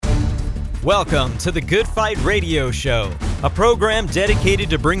Welcome to the Good Fight Radio Show, a program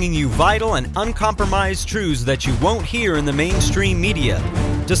dedicated to bringing you vital and uncompromised truths that you won't hear in the mainstream media,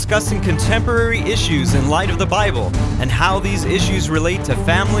 discussing contemporary issues in light of the Bible and how these issues relate to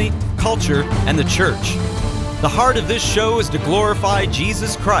family, culture, and the church. The heart of this show is to glorify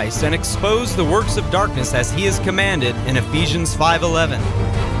Jesus Christ and expose the works of darkness as He is commanded in Ephesians 5:11.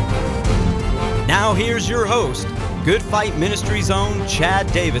 Now here's your host, Good Fight Ministries' own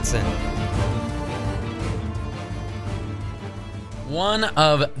Chad Davidson. One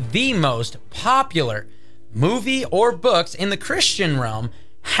of the most popular movie or books in the Christian realm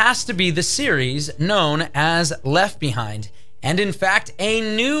has to be the series known as Left Behind. And in fact, a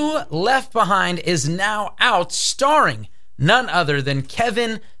new Left Behind is now out, starring none other than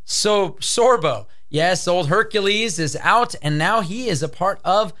Kevin Sorbo. Yes, old Hercules is out, and now he is a part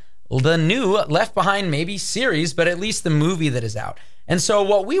of the new Left Behind maybe series, but at least the movie that is out. And so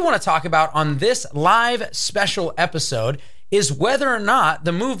what we want to talk about on this live special episode is whether or not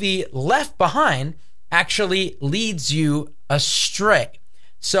the movie Left Behind actually leads you astray.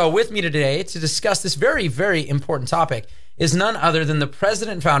 So with me today to discuss this very, very important topic is none other than the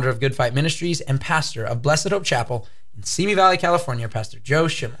president and founder of Good Fight Ministries and pastor of Blessed Hope Chapel in Simi Valley, California, Pastor Joe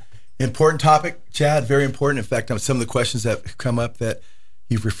Schimmel. Important topic, Chad, very important. In fact, some of the questions that have come up that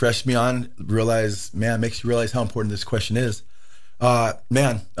you've refreshed me on, makes you realize how important this question is.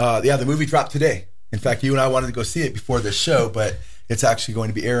 The movie dropped today. In fact, you and I wanted to go see it before this show, but it's actually going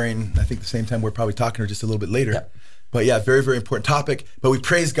to be airing, I think, the same time we're probably talking, or just a little bit later. Yep. But yeah, very, very important topic. But we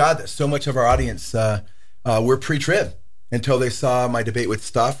praise God that so much of our audience were pre-trib until they saw my debate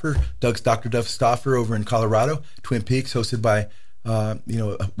with Dr. Doug Stauffer over in Colorado, Twin Peaks, hosted by a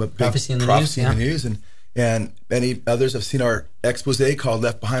big Prophecy in the News. And many others have seen our expose called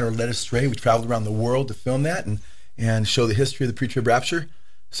Left Behind or Led Astray. We traveled around the world to film that and show the history of the pre-trib rapture.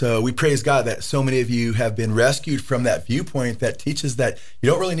 So we praise God that so many of you have been rescued from that viewpoint that teaches that you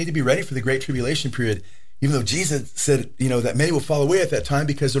don't really need to be ready for the Great Tribulation period, even though Jesus said, that many will fall away at that time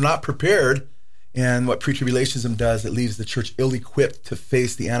because they're not prepared. And what pre-tribulationism does, it leaves the church ill-equipped to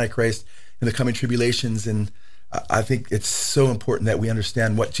face the Antichrist and the coming tribulations. And I think it's so important that we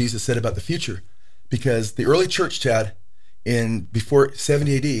understand what Jesus said about the future, because the early church, Chad, before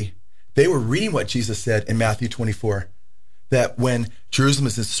 70 AD, they were reading what Jesus said in Matthew 24, that when Jerusalem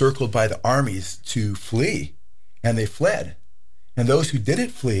is encircled by the armies to flee, and they fled, and those who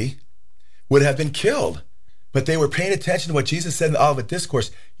didn't flee would have been killed. But they were paying attention to what Jesus said in the Olivet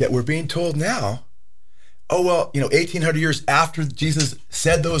Discourse, yet we're being told now, 1,800 years after Jesus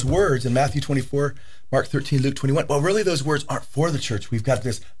said those words in Matthew 24, Mark 13, Luke 21, well, really those words aren't for the church. We've got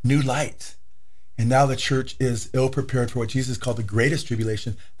this new light. And now the church is ill-prepared for what Jesus called the greatest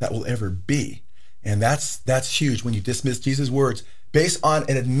tribulation that will ever be. And that's huge when you dismiss Jesus' words based on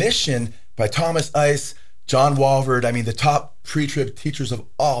an admission by Thomas Ice, John Walvoord, the top pre-trib teachers of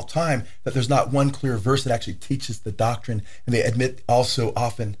all time, that there's not one clear verse that actually teaches the doctrine. And they admit also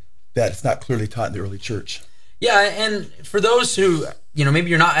often that it's not clearly taught in the early church. Yeah, and for those who,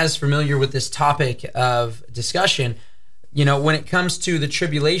 maybe you're not as familiar with this topic of discussion, when it comes to the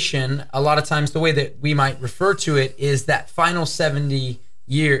tribulation, a lot of times the way that we might refer to it is that final 7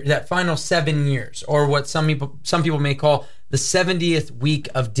 years, or what some people may call the 70th week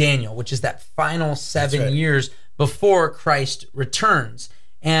of Daniel, which is that final 7 years before Christ returns.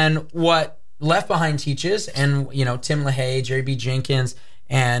 And what Left Behind teaches, and Tim LaHaye, Jerry B. Jenkins,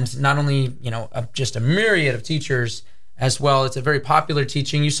 and not only just a myriad of teachers as well. It's a very popular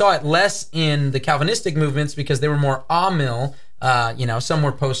teaching. You saw it less in the Calvinistic movements because they were more Amill. Some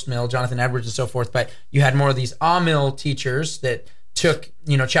were post-mill, Jonathan Edwards and so forth, but you had more of these Amill teachers that took,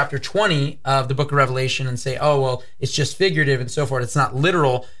 chapter 20 of the book of Revelation and say, it's just figurative and so forth. It's not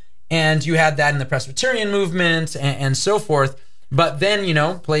literal. And you had that in the Presbyterian movement and so forth. But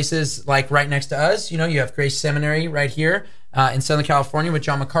then, places like right next to us, you have Grace Seminary right here in Southern California with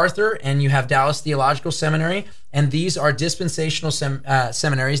John MacArthur, and you have Dallas Theological Seminary. And these are dispensational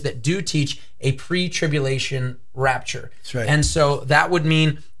seminaries that do teach a pre-tribulation rapture. That's right. And so that would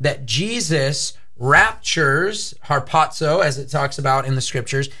mean that Jesus raptures, harpazo, as it talks about in the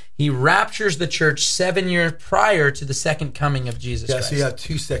scriptures. He raptures the church 7 years prior to the second coming of Jesus Christ. So you have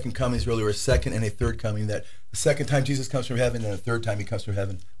two second comings, really, or a second and a third coming. That the second time Jesus comes from heaven, and the third time he comes from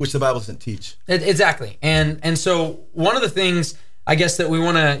heaven, which the Bible doesn't teach. Exactly. And so one of the things, I guess, that we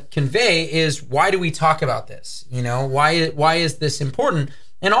want to convey is, why do we talk about this? Why is this important?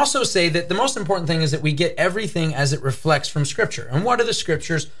 And also say that the most important thing is that we get everything as it reflects from Scripture. And what do the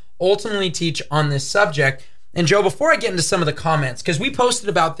Scriptures ultimately teach on this subject? And Joe, before I get into some of the comments, because we posted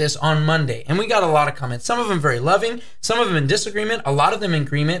about this on Monday, and we got a lot of comments, some of them very loving, some of them in disagreement, a lot of them in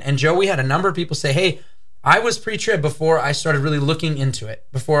agreement. And Joe, we had a number of people say, hey, I was pre-trib before I started really looking into it,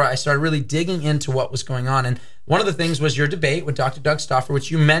 before I started really digging into what was going on. And one of the things was your debate with Dr. Doug Stauffer, which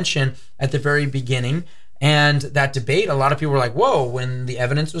you mentioned at the very beginning. And that debate, a lot of people were like, whoa, when the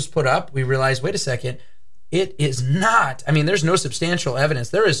evidence was put up, we realized, wait a second, it is not. I mean, there's no substantial evidence.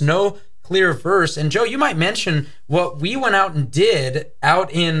 There is no clear verse. And Joe, you might mention what we went out and did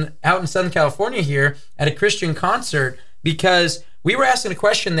out in Southern California here at a Christian concert, because we were asking a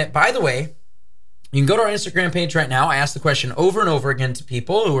question that, by the way, you can go to our Instagram page right now. I asked the question over and over again to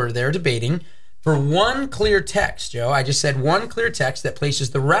people who are there debating for one clear text, Joe. I just said one clear text that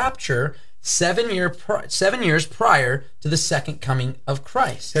places the rapture 7 years prior to the second coming of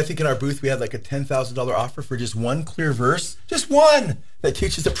Christ. I think in our booth we had like a $10,000 offer for just one clear verse, just one, that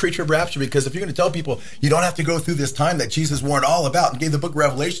teaches the pre-trib rapture. Because if you're going to tell people you don't have to go through this time that Jesus warned all about and gave the book of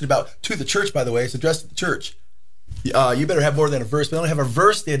Revelation about to the church, by the way, it's addressed to the church. You better have more than a verse. They don't have a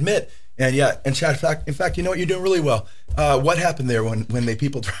verse, they admit. And yeah, and Chad, in fact, you know what, you're doing really well. What happened there when the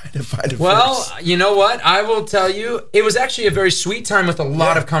people tried to find a verse? Well, you know what? I will tell you, it was actually a very sweet time with a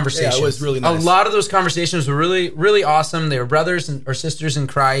lot of conversations. Yeah, it was really nice. A lot of those conversations were really, really awesome. They were brothers or sisters in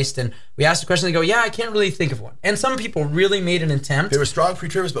Christ. And we asked a question, they go, yeah, I can't really think of one. And some people really made an attempt. They were strong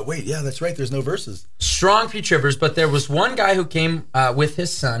pre-tribbers, but wait, yeah, that's right, there's no verses. Strong pre-tribbers, but there was one guy who came with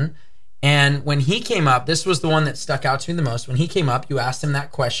his son. And when he came up, this was the one that stuck out to me the most. When he came up, you asked him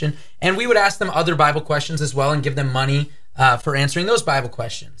that question. And we would ask them other Bible questions as well and give them money for answering those Bible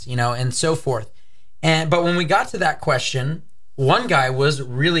questions, you know, and so forth. But when we got to that question, one guy was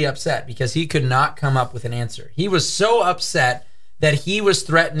really upset because he could not come up with an answer. He was so upset that he was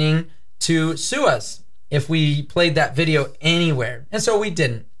threatening to sue us if we played that video anywhere. And so we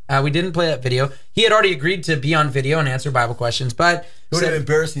didn't. We didn't play that video. He had already agreed to be on video and answer Bible questions, but it would have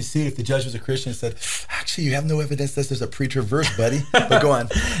embarrassed me to see if the judge was a Christian and said, actually, you have no evidence that there's a pre-trib verse, buddy. But go on.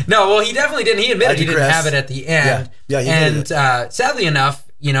 No, well, he definitely didn't. He admitted he didn't have it at the end. Yeah, he and sadly enough,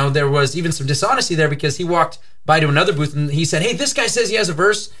 you know, there was even some dishonesty there because he walked by to another booth and he said, hey, this guy says he has a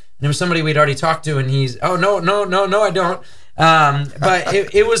verse. And it was somebody we'd already talked to, and he's, oh, no, I don't. But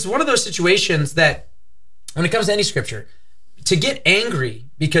it was one of those situations that when it comes to any scripture, to get angry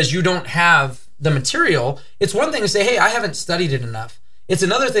because you don't have the material, it's one thing to say, hey, I haven't studied it enough. It's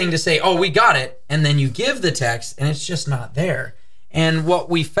another thing to say, oh, we got it, and then you give the text, and it's just not there. And what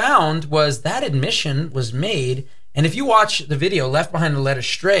we found was that admission was made, and if you watch the video, Left Behind or Led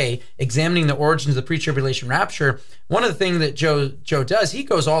Astray, examining the origins of the pre-tribulation rapture, one of the things that Joe does, he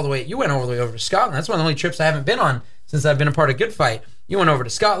goes all the way, you went all the way over to Scotland. That's one of the only trips I haven't been on since I've been a part of Good Fight. You went over to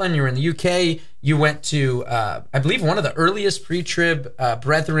Scotland, you were in the UK, you went to, I believe, one of the earliest pre-trib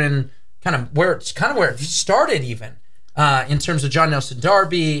brethren, kind of where it started even, in terms of John Nelson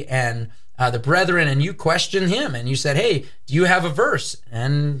Darby and the brethren, and you questioned him, and you said, hey, do you have a verse?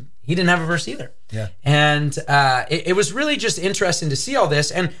 And he didn't have a verse either. Yeah. And it was really just interesting to see all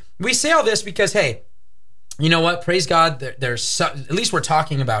this, and we say all this because, hey, you know what? Praise God. There's at least we're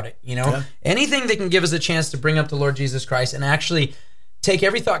talking about it. You know, anything that can give us a chance to bring up the Lord Jesus Christ and actually take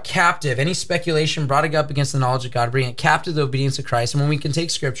every thought captive, any speculation brought up against the knowledge of God, bring it captive to the obedience of Christ. And when we can take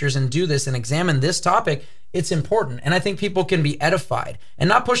scriptures and do this and examine this topic, it's important. And I think people can be edified and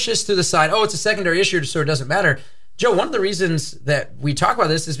not push this to the side. Oh, it's a secondary issue, so it doesn't matter. Joe, one of the reasons that we talk about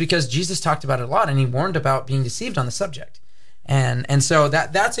this is because Jesus talked about it a lot, and he warned about being deceived on the subject. And so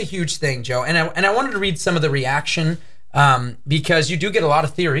that's a huge thing, Joe. And I wanted to read some of the reaction because you do get a lot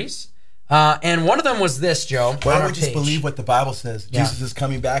of theories. And one of them was this, Joe. Why don't we just believe what the Bible says? Yeah. Jesus is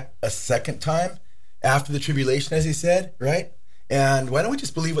coming back a second time after the tribulation, as he said, right? And why don't we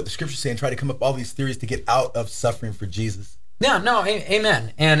just believe what the scriptures say and try to come up with all these theories to get out of suffering for Jesus? Yeah, no,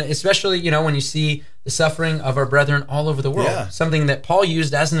 amen. And especially, you know, when you see the suffering of our brethren all over the world, something that Paul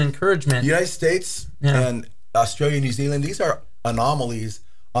used as an encouragement. The United States and Australia, New Zealand, these are anomalies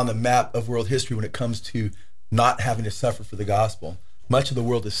on the map of world history when it comes to not having to suffer for the gospel. Much of the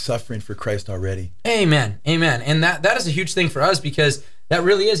world is suffering for Christ already. Amen. And that is a huge thing for us because that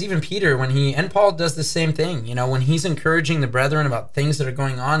really is, even Peter, and Paul does the same thing. You know, when he's encouraging the brethren about things that are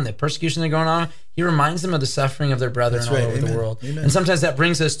going on, the persecution that are going on, he reminds them of the suffering of their brethren all over the world. Amen. And sometimes that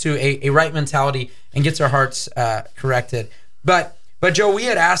brings us to a right mentality and gets our hearts corrected. But Joe, we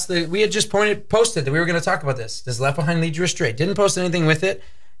had just posted that we were going to talk about this. Does Left Behind lead you astray? Didn't post anything with it.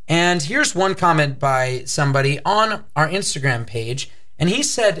 And here's one comment by somebody on our Instagram page. And he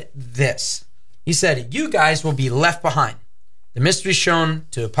said this. He said, you guys will be left behind. The mystery shown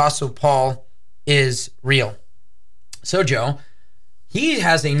to Apostle Paul is real. So, Joe, he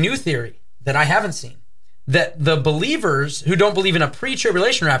has a new theory that I haven't seen. that the believers who don't believe in a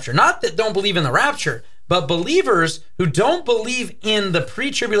pre-tribulation rapture, not that don't believe in the rapture, but believers who don't believe in the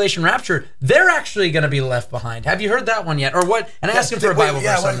pre-tribulation rapture, they're actually going to be left behind. Have you heard that one yet? Or what? And I asked him for a Bible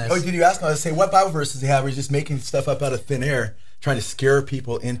verse on this. Oh, did you ask him? I say, what Bible verses do they have? Where he's just making stuff up out of thin air, trying to scare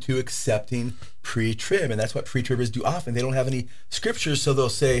people into accepting pre-trib. And that's what pre-tribbers do often. They don't have any scriptures, so they'll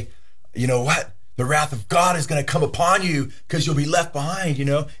say, you know what? The wrath of God is going to come upon you because you'll be left behind,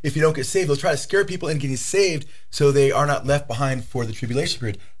 if you don't get saved. They'll try to scare people into getting saved so they are not left behind for the tribulation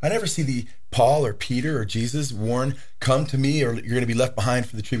period. I never see the Paul or Peter or Jesus warn, come to me or you're going to be left behind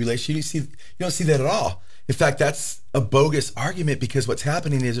for the tribulation. You don't see that at all. In fact, that's a bogus argument because what's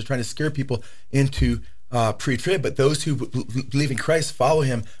happening is they're trying to scare people into pre-trib, but those who believe in Christ, follow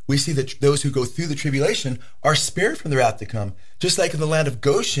him, we see that those who go through the tribulation are spared from the wrath to come. Just like in the land of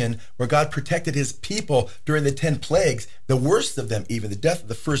Goshen, where God protected his people during the 10 plagues, the worst of them, even the death of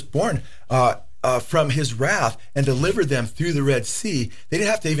the firstborn, from his wrath, and delivered them through the Red Sea. They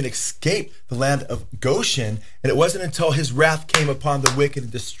didn't have to even escape the land of Goshen, and it wasn't until his wrath came upon the wicked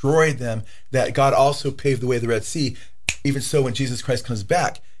and destroyed them that God also paved the way of the Red Sea. Even so, when Jesus Christ comes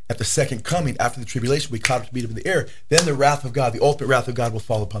back, at the second coming, after the tribulation, we caught up to meet him in the air. Then the wrath of God, the ultimate wrath of God, will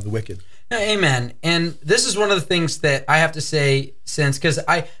fall upon the wicked. Amen. And this is one of the things that I have to say, since, because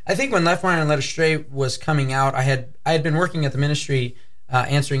I think when Left Behind and Led Astray was coming out, I had been working at the ministry,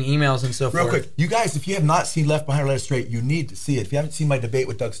 answering emails and so forth. Real quick, you guys, if you have not seen Left Behind or Led Astray, you need to see it. If you haven't seen my debate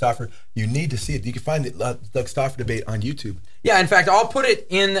with Doug Stauffer, you need to see it. You can find the Doug Stauffer debate on YouTube. Yeah, in fact, I'll put it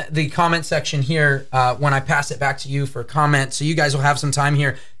in the comment section here when I pass it back to you for comment, so you guys will have some time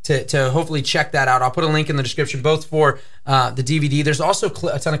here to hopefully check that out. I'll put a link in the description, both for the DVD. There's also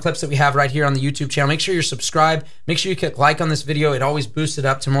a ton of clips that we have right here on the YouTube channel. Make sure you're subscribed. Make sure you click like on this video. It always boosts it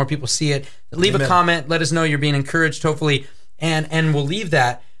up to more people see it. Leave a comment. Let us know you're being encouraged, hopefully, and we'll leave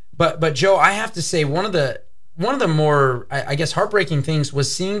that. But Joe, I have to say, one of the more, I guess, heartbreaking things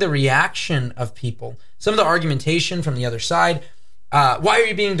was seeing the reaction of people. Some of the argumentation from the other side. Why are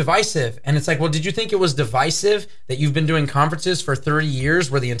you being divisive? And it's like, well, did you think it was divisive that you've been doing conferences for 30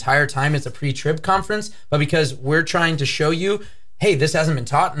 years where the entire time it's a pre-trib conference? But because we're trying to show you, hey, this hasn't been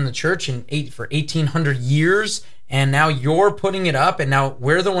taught in the church for 1,800 years, and now you're putting it up, and now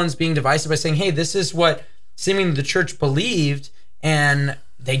we're the ones being divisive by saying, hey, this is what seemingly the church believed, and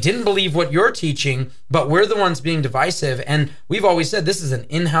they didn't believe what you're teaching, but we're the ones being divisive. And we've always said this is an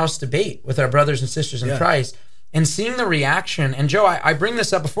in-house debate with our brothers and sisters in Christ. And seeing the reaction, and Joe, I bring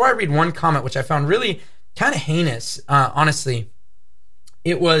this up before I read one comment, which I found really kind of heinous, honestly.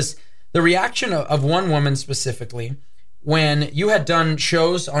 It was the reaction of one woman specifically when you had done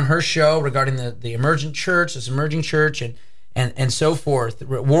shows on her show regarding the emergent church, this emerging church, and so forth,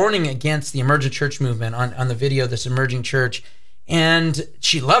 warning against the emergent church movement on the video, this emerging church. And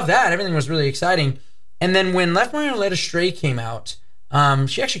she loved that. Everything was really exciting. And then when Left Behind or Led Astray came out,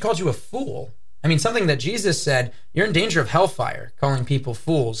 she actually called you a fool. I mean, something that Jesus said, you're in danger of hellfire, calling people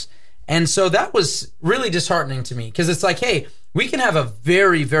fools. And so that was really disheartening to me, because it's like, hey, we can have a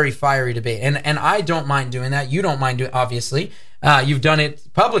very, very fiery debate. And I don't mind doing that. You don't mind doing it, obviously. You've done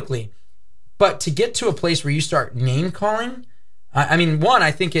it publicly. But to get to a place where you start name-calling, I mean, one,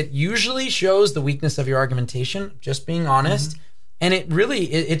 I think it usually shows the weakness of your argumentation, just being honest. Mm-hmm. And it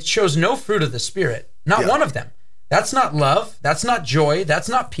really, it shows no fruit of the Spirit. Not one of them. That's not love. That's not joy. That's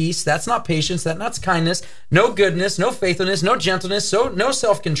not peace. That's not patience. That's not kindness. No goodness. No faithfulness. No gentleness. No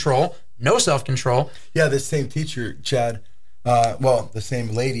self-control. No self-control. Yeah, this same teacher, Chad, the same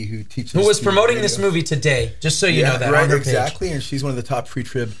lady who teaches. Who was promoting this movie today, just so you know that. Right, on her exactly. page. And she's one of the top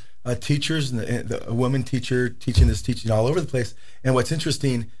pre-trib teachers, and a woman teacher teaching all over the place. And what's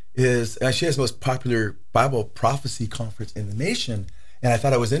interesting is she has the most popular Bible prophecy conference in the nation. And I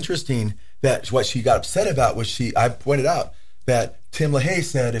thought it was interesting that what she got upset about was I pointed out that Tim LaHaye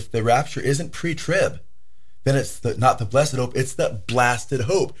said if the rapture isn't pre-trib, then it's not the blessed hope, it's the blasted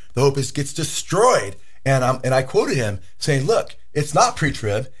hope. The hope gets destroyed. And I quoted him saying, look, it's not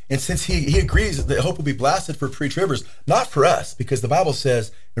pre-trib. And since he agrees that hope will be blasted for pre-tribbers, not for us, because the Bible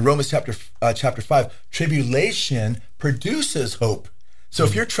says in Romans chapter 5, tribulation produces hope. So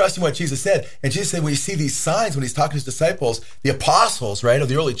if you're trusting what Jesus said, and Jesus said when you see these signs, when he's talking to his disciples, the apostles, right, of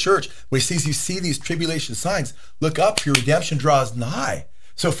the early church, when you see these tribulation signs, look up, your redemption draws nigh.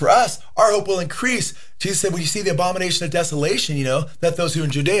 So for us, our hope will increase. Jesus said when you see the abomination of desolation, let those who are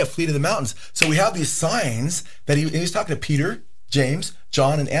in Judea flee to the mountains. So we have these signs that he's talking to Peter, James,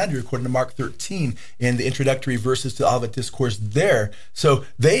 John, and Andrew, according to Mark 13, in the introductory verses to the Olivet Discourse there. So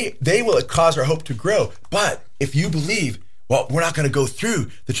they will cause our hope to grow. But if you believe, well, we're not going to go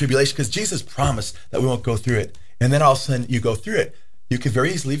through the tribulation because Jesus promised that we won't go through it. And then all of a sudden you go through it. you could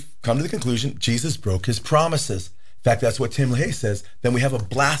very easily come to the conclusion Jesus broke his promises. In fact, that's what Tim LaHaye says. Then we have a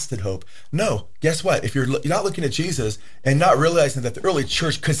blasted hope. No, guess what? If you're not looking at Jesus and not realizing that the early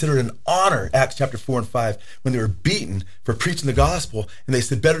church considered it an honor, Acts chapter 4 and 5, when they were beaten for preaching the gospel, and they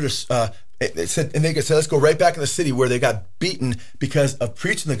said they said, let's go right back in the city where they got beaten because of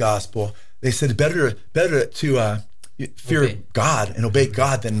preaching the gospel. They said better to fear God and obey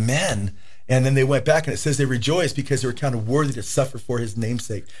God than men. And then they went back, and it says they rejoiced because they were counted worthy to suffer for his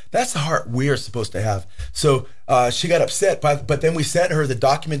namesake. That's the heart we are supposed to have. So she got upset, but then we sent her the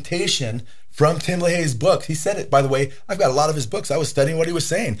documentation from Tim LaHaye's books. He said it, by the way, I've got a lot of his books. I was studying what he was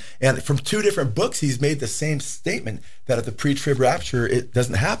saying. And from 2 different books, he's made the same statement that at the pre-trib rapture, it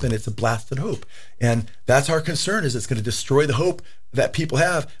doesn't happen. It's a blasted hope. And that's our concern, is it's going to destroy the hope that people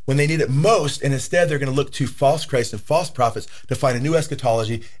have when they need it most. And instead, they're going to look to false Christ and false prophets to find a new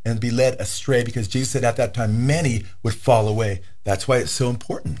eschatology and be led astray, because Jesus said at that time, many would fall away. That's why it's so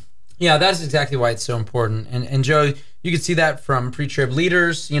important. Yeah, that's exactly why it's so important. And Joe, you can see that from pre-trib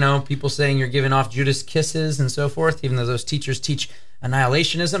leaders, people saying you're giving off Judas kisses and so forth, even though those teachers teach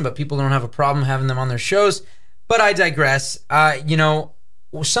annihilationism, but people don't have a problem having them on their shows. But I digress.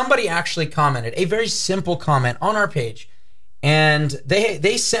 Somebody actually commented, a very simple comment on our page, and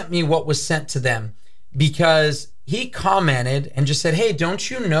they sent me what was sent to them, because he commented and just said, hey,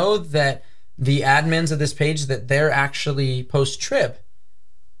 don't you know that the admins of this page, that they're actually post-trib?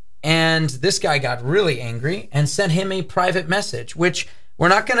 And this guy got really angry and sent him a private message, which we're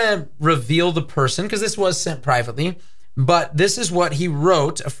not going to reveal the person because this was sent privately, but this is what he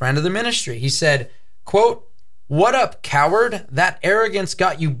wrote, a friend of the ministry. He said, quote, "What up, coward? That arrogance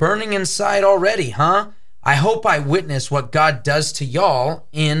got you burning inside already, huh? I hope I witness what God does to y'all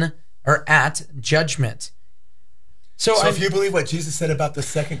in or at judgment." So if you believe what Jesus said about the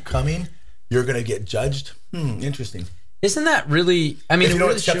second coming, you're going to get judged? Interesting. Isn't that really, if you it don't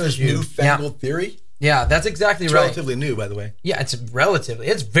really accept shows this you newfangled theory? Yeah, that's exactly It's right. relatively new, by the way. Yeah, it's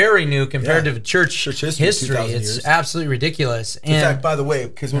very new compared to church history. 2,000 It's years. absolutely ridiculous. In fact, by the way,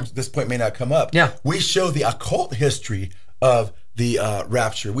 because this point may not come up, we show the occult history of the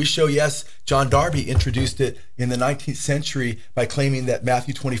rapture. We show, yes, John Darby introduced it in the 19th century by claiming that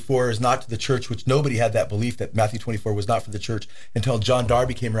Matthew 24 is not to the church, which nobody had that belief that Matthew 24 was not for the church until John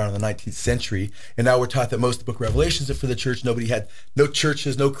Darby came around in the 19th century. And now we're taught that most of the book of Revelations are for the church. Nobody had, no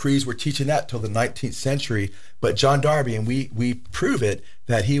churches, no creeds were teaching that till the 19th century. But John Darby, and we prove it,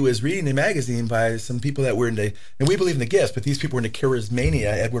 that he was reading a magazine by some people that were into, and we believe in the gifts, but these people were into charismania,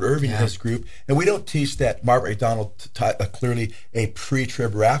 Edward Irving and his group, and we don't teach that Margaret MacDonald taught clearly a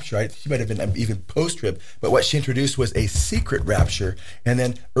pre-trib rapture, right? She might have been even post-trib, but what she introduced was a secret rapture, and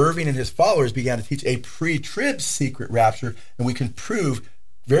then Irving and his followers began to teach a pre-trib secret rapture, and we can prove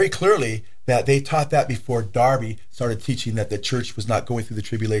very clearly that they taught that before Darby started teaching that the church was not going through the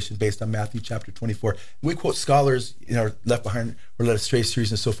tribulation based on Matthew chapter 24. We quote scholars in our Left Behind or Led Astray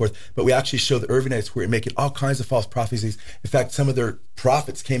series and so forth, but we actually show the Irvingites were making all kinds of false prophecies. In fact, some of their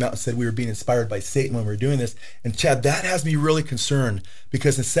prophets came out and said we were being inspired by Satan when we were doing this. And Chad, that has me really concerned,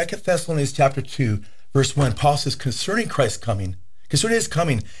 because in 2 Thessalonians chapter 2, verse 1, Paul says, concerning Christ's coming, concerning his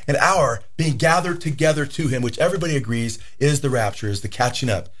coming, and our being gathered together to him, which everybody agrees is the rapture, is the catching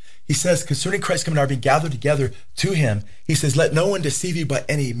up. He says, concerning Christ coming, our being gathered together to him, he says, let no one deceive you by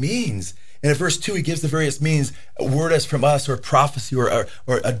any means. And in verse 2, he gives the various means, a word as from us, or prophecy, or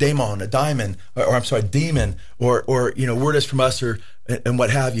a daemon, a demon, or word as from us, or and what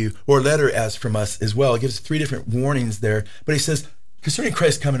have you, or letter as from us as well. He gives 3 different warnings there. But he says, concerning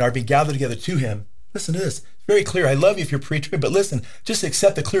Christ coming, our being gathered together to him. Listen to this. It's very clear. I love you if you're pre-trib, but listen, just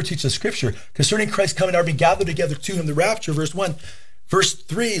accept the clear teaching of Scripture. Concerning Christ coming, our being gathered together to him, the rapture, verse 1. Verse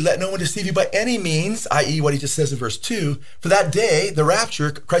 3, let no one deceive you by any means, i.e. what he just says in verse 2. For that day, the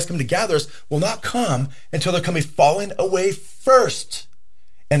rapture, Christ coming to gather us, will not come until there come a falling away first,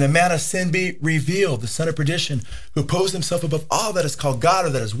 and the man of sin be revealed, the son of perdition, who opposed himself above all that is called God, or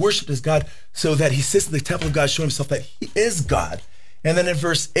that is worshipped as God, so that he sits in the temple of God, showing himself that he is God. And then in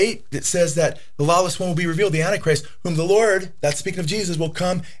verse 8, it says that the lawless one will be revealed, the Antichrist, whom the Lord, that's speaking of Jesus, will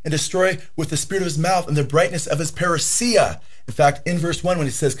come and destroy with the spirit of his mouth and the brightness of his parousia. In fact, in verse 1, when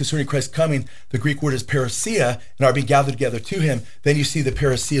it says concerning Christ coming, the Greek word is parousia, and are being gathered together to him. Then you see the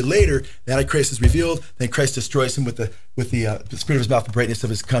parousia later, the Antichrist is revealed, then Christ destroys him with the with the spirit of his mouth, the brightness of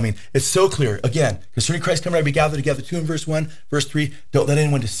his coming. It's so clear. Again, concerning Christ coming, I be gathered together. 2 in verse 1, verse 3. Don't let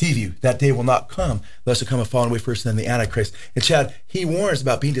anyone deceive you. That day will not come, lest there come a falling away first, and then the Antichrist. And Chad, he warns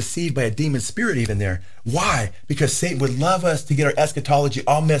about being deceived by a demon spirit even there. Why? Because Satan would love us to get our eschatology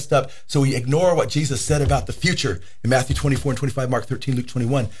all messed up, so we ignore what Jesus said about the future in Matthew 24 and 25, Mark 13, Luke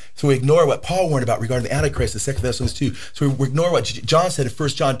 21. So we ignore what Paul warned about regarding the Antichrist in 2 Thessalonians 2. So we ignore what John said in 1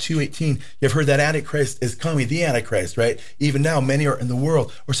 John 2:18. You've heard that Antichrist is coming, the Antichrist, right? Even now, many are in the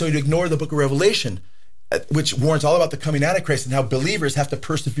world. Or so you ignore the book of Revelation, which warns all about the coming Antichrist and how believers have to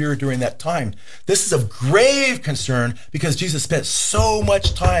persevere during that time. This is of grave concern because Jesus spent so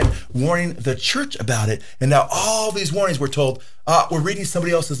much time warning the church about it. And now all these warnings we're told, we're reading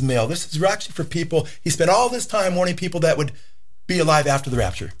somebody else's mail. This is actually for people. He spent all this time warning people that would be alive after the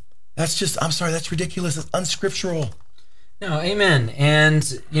rapture. That's just, I'm sorry, that's ridiculous. It's unscriptural. No, amen.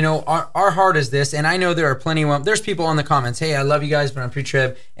 And, our heart is this, and I know there are plenty of, there's people in the comments, hey, I love you guys, but I'm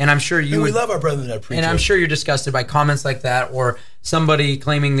pre-trib, and I'm sure you we love our brethren that are pre-trib. And I'm sure you're disgusted by comments like that, or somebody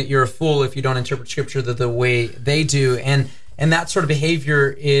claiming that you're a fool if you don't interpret Scripture the way they do. And that sort of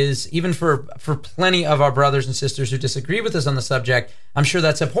behavior is, even for plenty of our brothers and sisters who disagree with us on the subject, I'm sure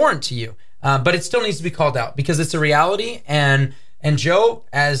that's abhorrent to you. But it still needs to be called out, because it's a reality. And Joe,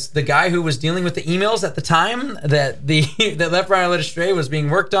 as the guy who was dealing with the emails at the time that that Left Behind or Led Astray was being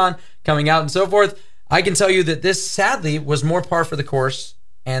worked on, coming out and so forth, I can tell you that this sadly was more par for the course,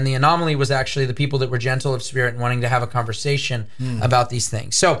 and the anomaly was actually the people that were gentle of spirit and wanting to have a conversation about these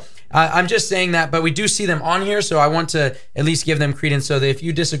things. So I'm just saying that, but we do see them on here, so I want to at least give them credence, so that if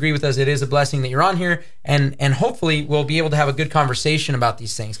you disagree with us, it is a blessing that you're on here, and hopefully we'll be able to have a good conversation about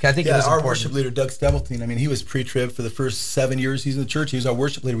these things, because I think it is important. Our worship leader, Doug Stapleton, he was pre-trib for the first 7 years he's in the church. He was our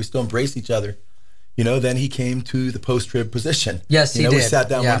worship leader. We still embrace each other. Then he came to the post-trib position. Yes, he did. We sat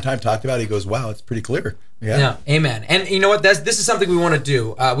down one time, talked about it. He goes, wow, it's pretty clear. Yeah, amen. And you know what? This is something we want to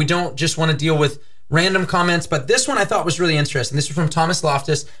do. We don't just want to deal with random comments, but this one I thought was really interesting. This was from Thomas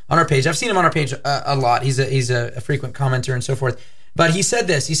Loftus on our page. I've seen him on our page a lot. He's a frequent commenter and so forth. But he said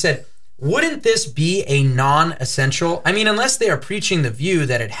this. He said, wouldn't this be a non-essential? Unless they are preaching the view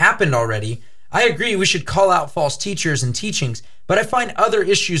that it happened already, I agree we should call out false teachers and teachings, but I find other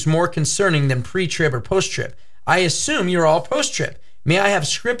issues more concerning than pre-trib or post-trib. I assume you're all post-trib. May I have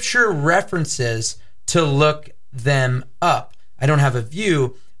scripture references to look them up? I don't have a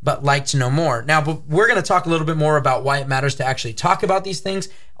view, but like to know more. Now, we're going to talk a little bit more about why it matters to actually talk about these things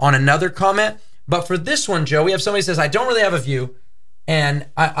on another comment. But for this one, Joe, we have somebody who says, I don't really have a view. And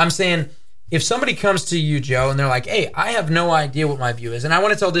I'm saying, if somebody comes to you, Joe, and they're like, hey, I have no idea what my view is. And I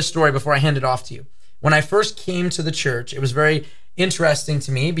want to tell this story before I hand it off to you. When I first came to the church, it was very interesting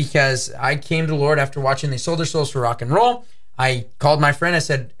to me, because I came to the Lord after watching They Sold Their Souls for Rock and Roll. I called my friend. I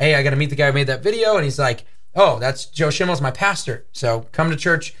said, hey, I got to meet the guy who made that video. And he's like, oh, that's Joe Schimmel's my pastor. So come to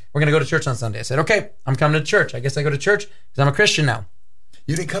church. We're going to go to church on Sunday. I said, okay, I'm coming to church. I guess I go to church because I'm a Christian now.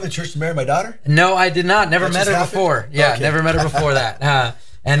 You didn't come to church to marry my daughter? No, I did not. Never met her before. Yeah, okay. Never met her before that.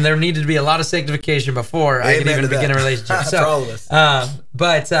 And there needed to be a lot of sanctification before I could even begin a relationship. So, for all of us.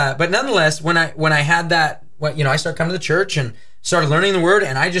 But nonetheless, when I had that, I started coming to the church and started learning the Word,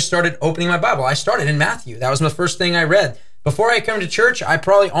 and I just started opening my Bible. I started in Matthew. That was the first thing I read. Before I came to church, I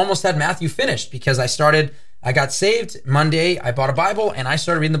probably almost had Matthew finished, because I got saved Monday. I bought a Bible and I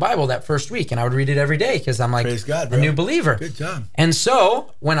started reading the Bible that first week, and I would read it every day because I'm like Praise God, a new believer. Good job. And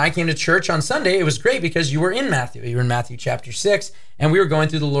so when I came to church on Sunday, it was great because you were in Matthew. You were in Matthew chapter 6, and we were going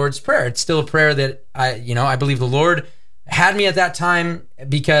through the Lord's Prayer. It's still a prayer that I believe the Lord had me at that time,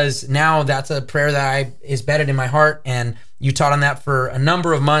 because now that's a prayer that is bedded in my heart, and you taught on that for a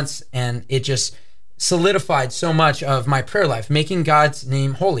number of months, and it just solidified so much of my prayer life, making God's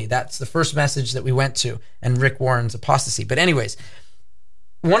name holy. That's the first message that we went to, and Rick Warren's apostasy. But anyways,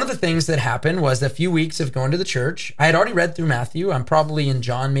 one of the things that happened was a few weeks of going to the church. I had already read through Matthew. I'm probably in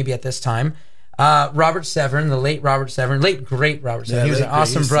John maybe at this time. Robert Severn, the late great Robert Severn. He was an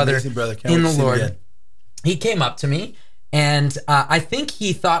awesome brother in the Lord. He came up to me, and I think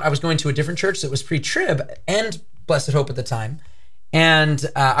he thought I was going to a different church that was pre-trib and Blessed Hope at the time. And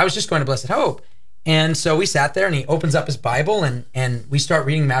I was just going to Blessed Hope. And so we sat there, and he opens up his Bible, and we start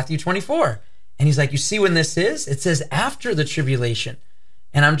reading Matthew 24. And he's like, you see when this is? It says after the tribulation.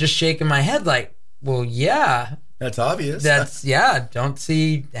 And I'm just shaking my head like, well, yeah. That's obvious. Don't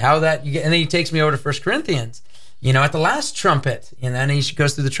see how that you get. And then he takes me over to 1 Corinthians, at the last trumpet. And then he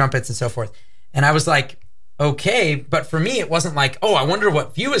goes through the trumpets and so forth. And I was like, okay. But for me, it wasn't like, oh, I wonder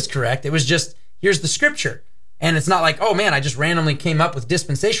what view is correct. It was just, here's the scripture. And it's not like, oh man, I just randomly came up with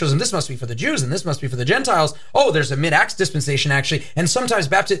dispensationalism. This must be for the Jews and this must be for the Gentiles. Oh, there's a mid-Acts dispensation actually. And sometimes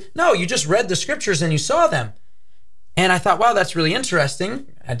Baptist. No, you just read the scriptures and you saw them. And I thought, wow, that's really interesting.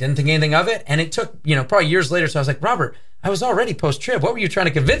 I didn't think anything of it. And it took, probably years later. So I was like, Robert, I was already post-trib. What were you trying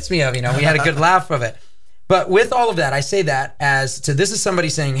to convince me of? We had a good laugh of it. But with all of that, I say that as to, this is somebody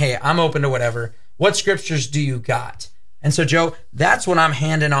saying, hey, I'm open to whatever. What scriptures do you got? And so, Joe, that's what I'm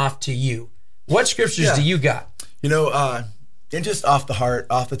handing off to you. What scriptures do you got? And just off the heart,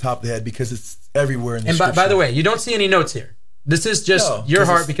 off the top of the head, because it's everywhere in the scripture. And by the way, you don't see any notes here. This is just your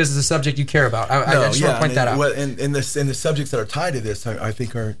heart because it's a subject you care about. I just want to point that out. And the subjects that are tied to this, I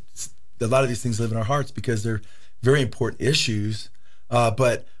think are a lot of these things live in our hearts because they're very important issues.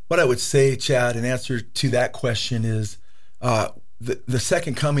 But what I would say, Chad, in answer to that question is the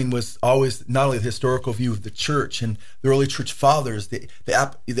second coming was always not only the historical view of the church and the early church fathers, the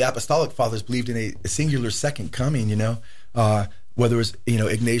apostolic fathers believed in a singular second coming, whether it was,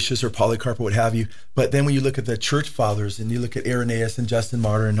 Ignatius or Polycarp or what have you. But then when you look at the church fathers and you look at Irenaeus and Justin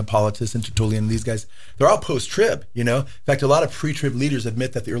Martyr and Hippolytus and Tertullian, these guys, they're all post-trib, In fact, a lot of pre-trib leaders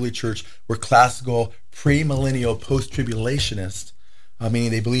admit that the early church were classical, pre-millennial, post-tribulationists,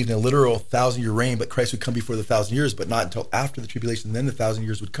 meaning they believed in a literal 1,000-year reign, but Christ would come before the 1,000 years, but not until after the tribulation, then the 1,000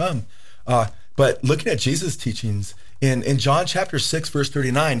 years would come. But looking at Jesus' teachings, in John chapter 6, verse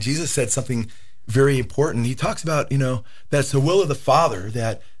 39, Jesus said something very important. He talks about, that it's the will of the Father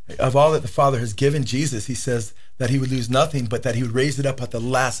that of all that the Father has given Jesus, he says that he would lose nothing, but that he would raise it up at the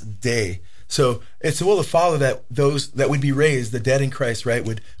last day. So it's the will of the Father that those that would be raised, the dead in Christ, right,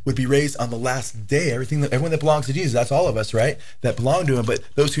 would be raised on the last day. Everyone that belongs to Jesus, that's all of us, right, that belong to him. But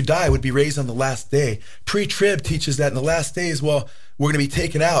those who die would be raised on the last day. Pre-trib teaches that in the last days, we're going to be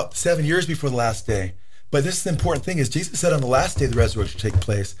taken out 7 years before the last day. But this is the important thing is Jesus said on the last day the resurrection will take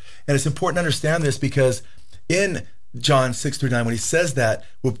place. And it's important to understand this because in John 6-9, when he says that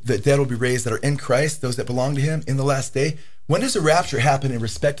the dead will be raised that are in Christ, those that belong to him in the last day, when does the rapture happen in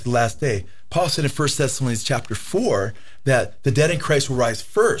respect to the last day? Paul said in 1 Thessalonians chapter 4 that the dead in Christ will rise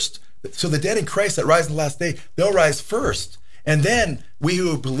first. So the dead in Christ that rise in the last day, they'll rise first. And then we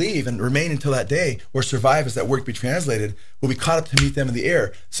who believe and remain until that day or survive as that word be translated will be caught up to meet them in the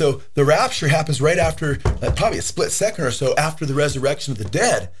air. So the rapture happens right after, probably a split second or so after the resurrection of the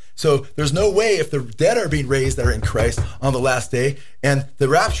dead. So there's no way if the dead are being raised that are in Christ on the last day, and the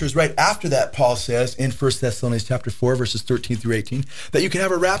rapture is right after that, Paul says in 1 Thessalonians chapter 4, verses 13 through 18, that you can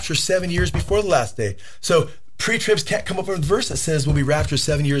have a rapture 7 years before the last day. So pre-tribs can't come up with a verse that says we'll be raptured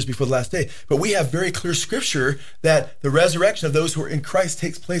 7 years before the last day. But we have very clear scripture that the resurrection of those who are in Christ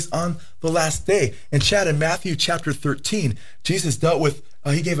takes place on the last day. And Chad, in Matthew chapter 13, Jesus dealt with,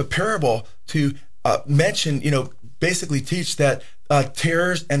 he gave a parable to mention, basically teach that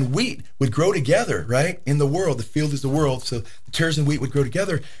tares and wheat would grow together, right? In the world, the field is the world, so the tares and wheat would grow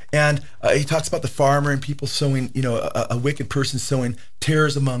together. And he talks about the farmer and people sowing, a wicked person sowing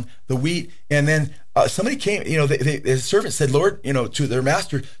tares among the wheat. And then somebody came, his servant said, Lord, to their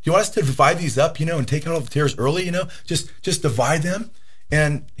master, do you want us to divide these up, and take out all the tares early, just divide them?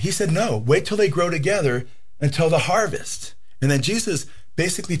 And he said, no, wait till they grow together until the harvest. And then Jesus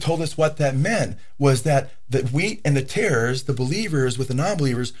basically told us what that meant was that the wheat and the tares, the believers with the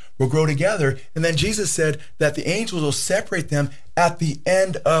non-believers, will grow together. And then Jesus said that the angels will separate them at the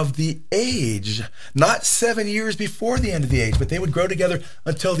end of the age, not 7 years before the end of the age, but they would grow together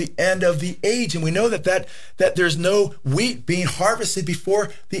until the end of the age. And we know that there's no wheat being harvested before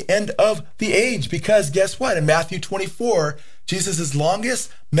the end of the age, because guess what? In Matthew 24, Jesus' longest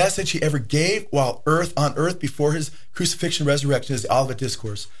message he ever gave while on earth before his crucifixion and resurrection is the Olivet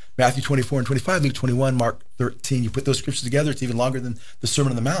Discourse. Matthew 24 and 25, Luke 21, Mark 13. You put those scriptures together, it's even longer than the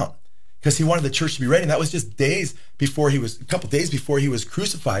Sermon on the Mount, because he wanted the church to be ready. And that was just a couple days before he was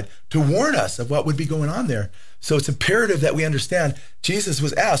crucified, to warn us of what would be going on there. So it's imperative that we understand. Jesus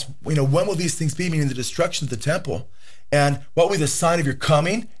was asked, when will these things be, meaning the destruction of the temple? And what will be the sign of your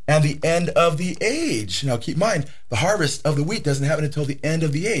coming and the end of the age? Now, keep in mind, the harvest of the wheat doesn't happen until the end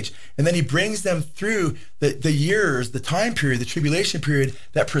of the age. And then he brings them through the years, the time period, the tribulation period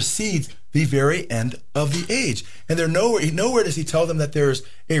that precedes the very end of the age. And nowhere does he tell them that there's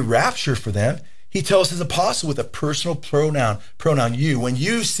a rapture for them. He tells his apostle with a personal pronoun you. When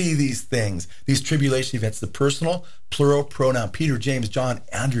you see these things, these tribulation events, the personal plural pronoun, Peter, James, John,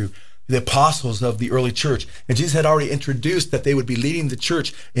 Andrew, the apostles of the early church. And Jesus had already introduced that they would be leading the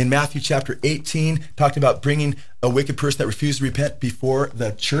church in Matthew chapter 18, talked about bringing a wicked person that refused to repent before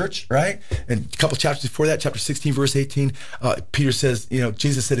the church, right? And a couple chapters before that, chapter 16, verse 18, Peter says,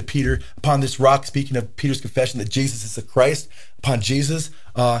 Jesus said to Peter, upon this rock, speaking of Peter's confession that Jesus is the Christ, upon Jesus,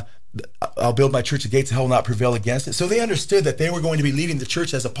 I'll build my church, the gates of hell will not prevail against it. So they understood that they were going to be leading the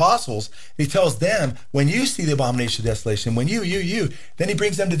church as apostles. He tells them, when you see the abomination of desolation, when you, then he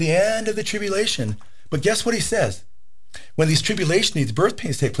brings them to the end of the tribulation. But guess what he says? when these tribulation needs, birth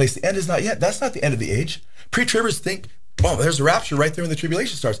pains take place, the end is not yet. That's not the end of the age. Pre-tribbers think, oh, there's a rapture right there when the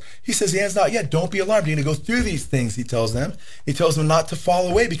tribulation starts. He says the end's not yet. Don't be alarmed. You're going to go through these things, he tells them. He tells them not to fall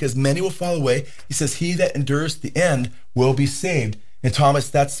away because many will fall away. He says, he that endures to the end will be saved. And Thomas,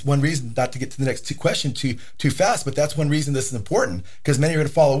 that's one reason, not to get to the next question too fast, but that's one reason this is important, because many are going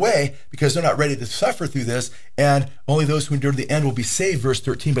to fall away because they're not ready to suffer through this, and only those who endure to the end will be saved, verse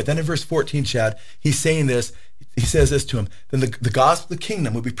 13. But then in verse 14, Chad, he's saying this, he says this to him, then the gospel of the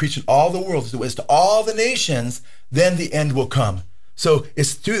kingdom will be preached in all the world, as to all the nations, then the end will come. So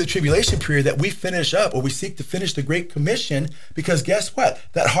it's through the tribulation period that we finish up, or we seek to finish the Great Commission, because guess what?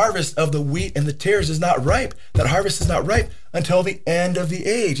 That harvest of the wheat and the tares is not ripe. That harvest is not ripe until the end of the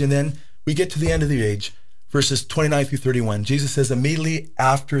age. And then we get to the end of the age, verses 29 through 31. Jesus says immediately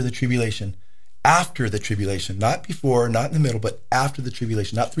after the tribulation, not before, not in the middle, but after the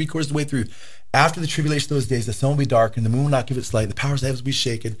tribulation, not 3/4 of the way through. After the tribulation of those days, the sun will be dark, and the moon will not give its light, and the powers of the heavens will be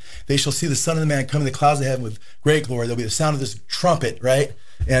shaken. They shall see the Son of the Man come in the clouds of heaven with great glory. There'll be the sound of this trumpet, right?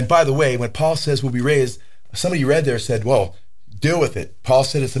 And by the way, when Paul says we'll be raised, somebody read there said, well, deal with it. Paul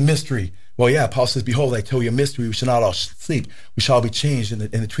said it's a mystery. Well, yeah, Paul says, behold, I tell you a mystery. We shall not all sleep. We shall all be changed in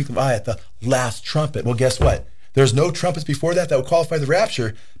the twinkling of an eye at the last trumpet. Well, guess what? There's no trumpets before that would qualify the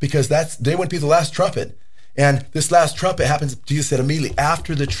rapture, because they wouldn't be the last trumpet. And this last trumpet happens, Jesus said, immediately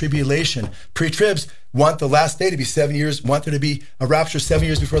after the tribulation. Pre-tribs want the last day to be 7 years, want there to be a rapture 7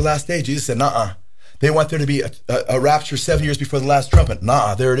 years before the last day. Jesus said, nuh-uh. They want there to be a rapture 7 years before the last trumpet.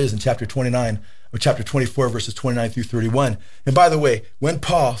 Nuh-uh. There it is in chapter 29, or chapter 24, verses 29 through 31. And by the way, when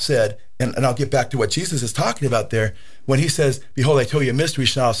Paul said, and I'll get back to what Jesus is talking about there, when he says, behold, I tell you a mystery, you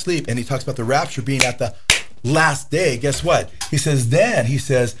shall not sleep, and he talks about the rapture being at the last day, guess what? He says,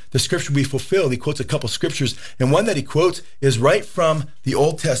 the scripture will be fulfilled. He quotes a couple scriptures, and one that he quotes is right from the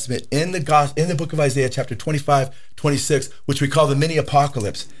Old Testament in the book of Isaiah, chapter 25, 26, which we call the mini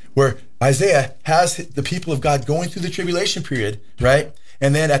apocalypse, where Isaiah has the people of God going through the tribulation period, right?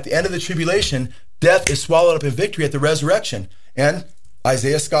 And then at the end of the tribulation, death is swallowed up in victory at the resurrection. And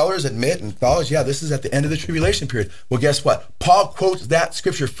Isaiah scholars admit and acknowledge, yeah, this is at the end of the tribulation period. Well, guess what? Paul quotes that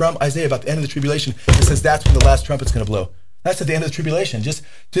scripture from Isaiah about the end of the tribulation and says that's when the last trumpet's going to blow. That's at the end of the tribulation. Just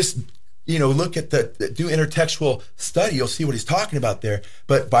look at do intertextual study. You'll see what he's talking about there.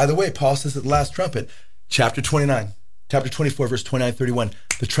 But by the way, Paul says at the last trumpet, chapter 24, verse 29, 31,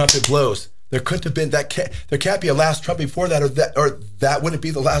 the trumpet blows. There couldn't have been there can't be a last trumpet before that, or that wouldn't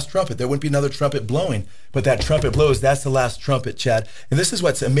be the last trumpet. There wouldn't be another trumpet blowing. But that trumpet blows, that's the last trumpet, Chad. And this is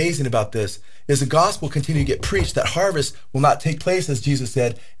what's amazing about this, is the gospel continue to get preached. That harvest will not take place, as Jesus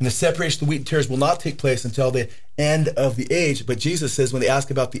said, and the separation of the wheat and tares will not take place until the end of the age. But Jesus says when they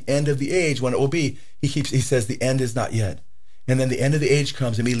ask about the end of the age, when it will be, he says the end is not yet. And then the end of the age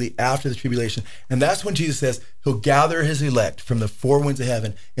comes immediately after the tribulation. And that's when Jesus says he'll gather his elect from the four winds of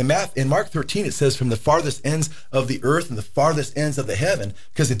heaven. In Mark 13, it says from the farthest ends of the earth and the farthest ends of the heaven,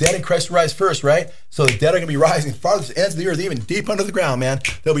 because the dead in Christ will rise first, right? So the dead are going to be rising farthest ends of the earth, even deep under the ground, man.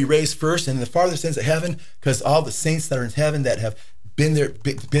 They'll be raised first, and the farthest ends of heaven, because all the saints that are in heaven that have been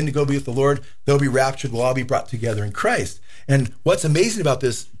to go be with the Lord, they'll be raptured. We'll all be brought together in Christ. And what's amazing about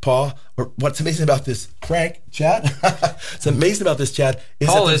this, Paul, or what's amazing about this, Frank, Chad? What's amazing about this, Chad, is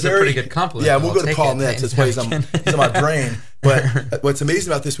Paul is a pretty good compliment. Yeah, we'll go to Paul next. That's why he's on my brain. But what's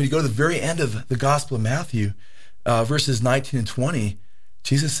amazing about this, when you go to the very end of the Gospel of Matthew, verses 19 and 20,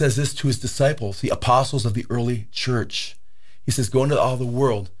 Jesus says this to his disciples, the apostles of the early church. He says, go into all the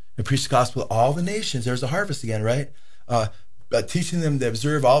world and preach the gospel to all the nations. There's a harvest again, right? Teaching them to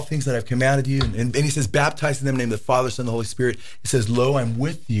observe all things that I've commanded you. And he says, baptizing them in the name of the Father, Son, and the Holy Spirit. He says, lo, I'm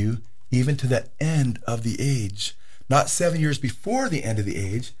with you even to the end of the age. Not 7 years before the end of the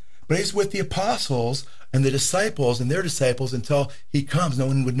age, but he's with the apostles and the disciples and their disciples until he comes. No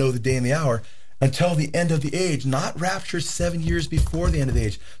one would know the day and the hour. Until the end of the age, not rapture 7 years before the end of the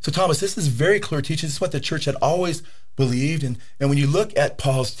age. So Thomas, this is very clear teaching. This is what the church had always believed. And when you look at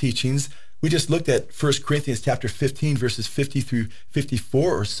Paul's teachings, we just looked at 1 Corinthians chapter 15, verses 50 through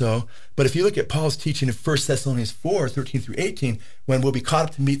 54 or so. But if you look at Paul's teaching in 1 Thessalonians 4, 13 through 18, when we'll be caught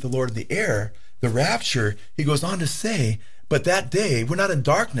up to meet the Lord in the air, the rapture, he goes on to say, but that day, we're not in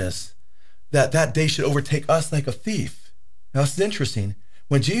darkness, that day should overtake us like a thief. Now, this is interesting.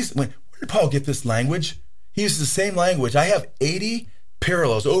 Where did Paul get this language? He uses the same language. I have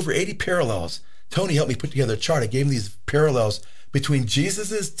over 80 parallels. Tony helped me put together a chart. I gave him these parallels between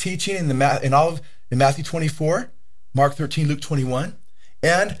Jesus' teaching in Matthew 24, Mark 13, Luke 21,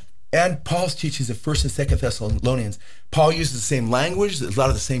 and Paul's teachings in 1 and 2 Thessalonians. Paul uses the same language, a lot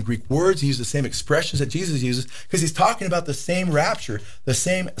of the same Greek words. He uses the same expressions that Jesus uses because he's talking about the same rapture, the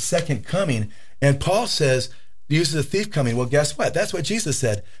same second coming. And Paul says, uses a thief coming. Well, guess what? That's what Jesus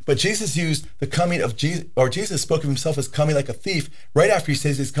said. But Jesus used the coming of Jesus, or Jesus spoke of himself as coming like a thief right after he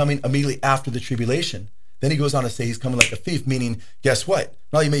says he's coming immediately after the tribulation. Then he goes on to say he's coming like a thief, meaning, guess what?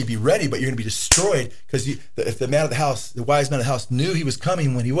 Not only may you be ready, but you're going to be destroyed, because if the man of the house, the wise man of the house, knew he was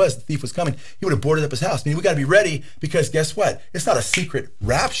coming when the thief was coming, he would have boarded up his house. I mean, we got to be ready, because guess what? It's not a secret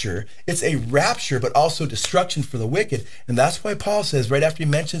rapture. It's a rapture, but also destruction for the wicked. And that's why Paul says, right after he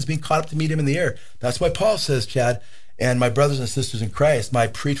mentions being caught up to meet him in the air, that's why Paul says, Chad, and my brothers and sisters in Christ, my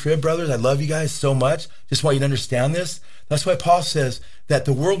pre-trib brothers, I love you guys so much. Just want you to understand this. That's why Paul says that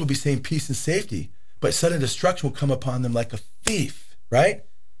the world will be saying peace and safety, but sudden destruction will come upon them like a thief, right?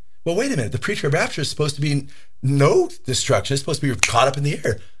 Well, wait a minute. The pre-trib rapture is supposed to be no destruction. It's supposed to be caught up in the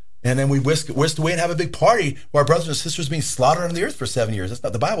air. And then we whisked away and have a big party where our brothers and sisters are being slaughtered on the earth for 7 years. That's not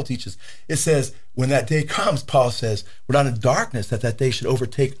what the Bible teaches. It says, when that day comes, Paul says, we're not in darkness, that day should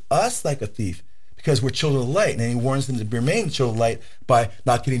overtake us like a thief, because we're children of light. And he warns them to remain children of light by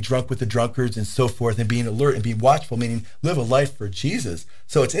not getting drunk with the drunkards and so forth, and being alert and being watchful, meaning live a life for Jesus.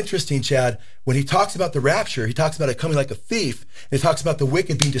 So it's interesting, Chad, when he talks about the rapture, he talks about it coming like a thief, and he talks about the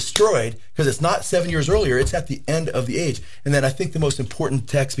wicked being destroyed, because it's not 7 years earlier, it's at the end of the age. And then I think the most important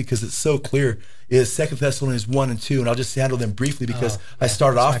text, because it's so clear, is 2 Thessalonians 1 and 2, and I'll just handle them briefly because I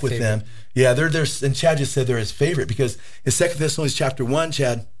started off with them. Yeah, they're and Chad just said they're his favorite, because in 2 Thessalonians chapter 1,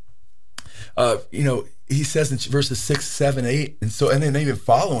 Chad, he says in verses 6, 7, 8, and then even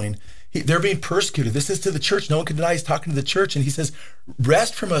following, they're being persecuted. This is to the church. No one can deny he's talking to the church. And he says,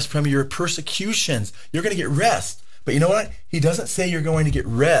 rest from us from your persecutions. You're going to get rest. But you know what? He doesn't say you're going to get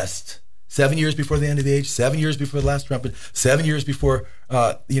rest 7 years before the end of the age, 7 years before the last trumpet, 7 years before,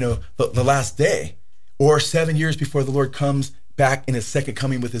 the last day, or 7 years before the Lord comes back in his second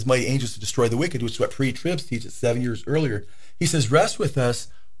coming with his mighty angels to destroy the wicked, which is what pre-tribs teaches 7 years earlier. He says, rest with us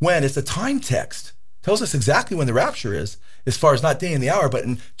when? It's a time text. Tells us exactly when the rapture is, as far as not day and the hour, but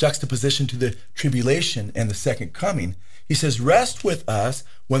in juxtaposition to the tribulation and the second coming. He says, rest with us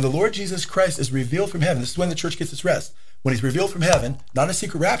when the Lord Jesus Christ is revealed from heaven. This is when the church gets its rest. When he's revealed from heaven, not a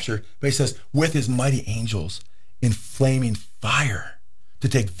secret rapture, but he says, with his mighty angels in flaming fire, to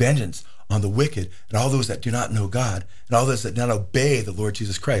take vengeance on the wicked and all those that do not know God and all those that do not obey the Lord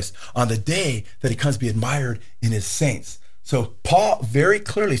Jesus Christ, on the day that he comes to be admired in his saints. So Paul very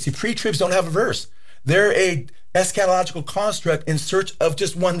clearly, see, pre-tribs don't have a verse. They're a eschatological construct in search of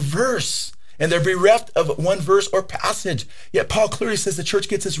just one verse, and they're bereft of one verse or passage. Yet Paul clearly says the church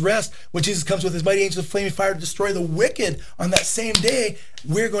gets its rest when Jesus comes with his mighty angels of flaming fire to destroy the wicked on that same day.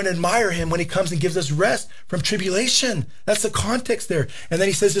 We're going to admire him when he comes and gives us rest from tribulation. That's the context there. And then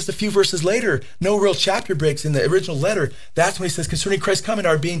he says just a few verses later, no real chapter breaks in the original letter. That's when he says, concerning Christ's coming,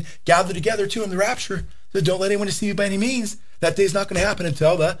 are being gathered together too in the rapture. So don't let anyone deceive you by any means. That day's not going to happen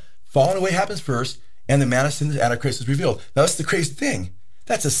until the falling away happens first and the man of sin, the Antichrist, is revealed. Now, that's the crazy thing.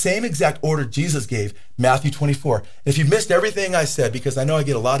 That's the same exact order Jesus gave, Matthew 24. If you've missed everything I said, because I know I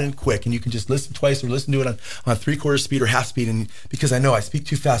get a lot in quick, and you can just listen twice or listen to it on 3/4 speed or half speed, and because I know I speak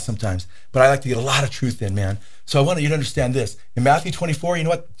too fast sometimes, but I like to get a lot of truth in, man. So I want you to understand this. In Matthew 24, you know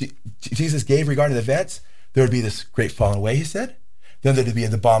what Jesus gave regarding the events? There would be this great falling away, he said. Then there would be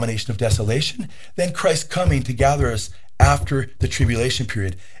an abomination of desolation. Then Christ coming to gather us after the tribulation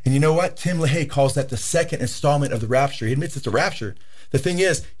period. And you know what? Tim LaHaye calls that the second installment of the rapture. He admits it's a rapture. The thing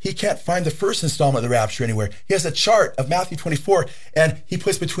is, he can't find the first installment of the rapture anywhere. He has a chart of Matthew 24, and he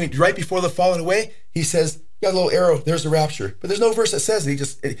puts between, right before the falling away, he says, got a little arrow, there's the rapture. But there's no verse that says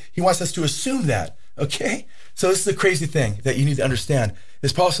it. He wants us to assume that, okay? So this is the crazy thing that you need to understand.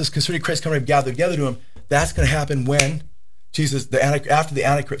 As Paul says, concerning Christ coming gathered together to him, that's going to happen when Jesus, after the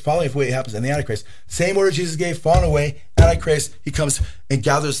Antichrist, falling away happens in the Antichrist. Same order Jesus gave, falling away, Antichrist, he comes and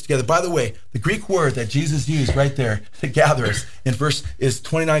gathers us together. By the way, the Greek word that Jesus used right there to gather us in verse is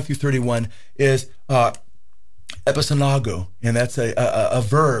 29 through 31 is episynago, and that's a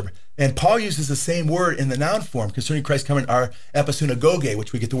verb. And Paul uses the same word in the noun form concerning Christ coming, our episynagoge,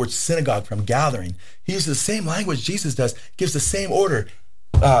 which we get the word synagogue from, gathering. He uses the same language Jesus does, gives the same order.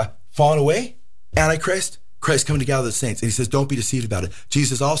 Falling away, Antichrist, Christ coming to gather the saints. And he says, don't be deceived about it.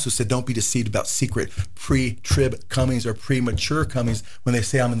 Jesus also said, don't be deceived about secret pre-trib comings or premature comings when they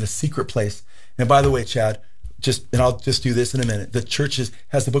say I'm in the secret place. And by the way, Chad, and I'll just do this in a minute. The church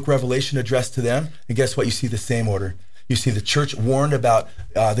has the book of Revelation addressed to them. And guess what? You see the same order. You see the church warned about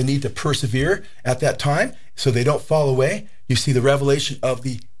the need to persevere at that time so they don't fall away. You see the revelation of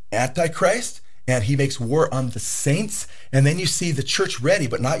the Antichrist. and he makes war on the saints. And then you see the church ready,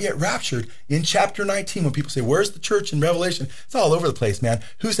 but not yet raptured. In chapter 19, when people say, where's the church in Revelation? It's all over the place, man.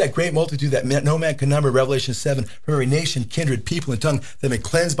 Who's that great multitude that no man can number, Revelation 7, from every nation, kindred, people, and tongue that have been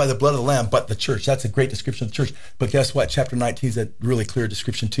cleansed by the blood of the Lamb, but the church. That's a great description of the church. But guess what? Chapter 19 is a really clear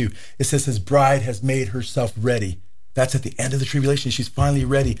description too. It says his bride has made herself ready. That's at the end of the tribulation. She's finally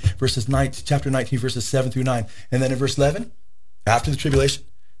ready. Chapter 19, verses 7 through 9. And then in verse 11, after the tribulation,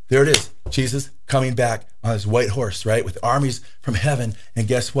 there it is. Jesus coming back on his white horse, right? With armies from heaven. And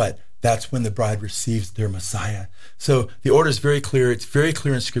guess what? That's when the bride receives their Messiah. So the order is very clear. It's very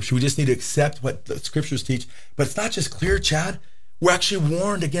clear in Scripture. We just need to accept what the Scriptures teach. But it's not just clear, Chad. We're actually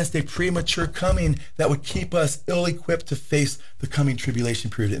warned against a premature coming that would keep us ill-equipped to face the coming tribulation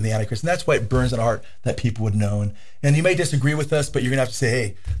period in the Antichrist. And that's why it burns on our heart that people would know. And you may disagree with us, but you're going to have to say,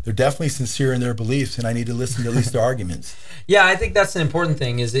 hey, they're definitely sincere in their beliefs, and I need to listen to at least their arguments. Yeah, I think that's an important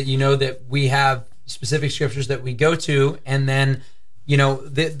thing, is that that we have specific scriptures that we go to, and then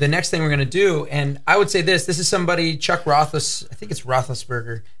the next thing we're going to do, and I would say this is somebody, Chuck Roethlisberger, I think it's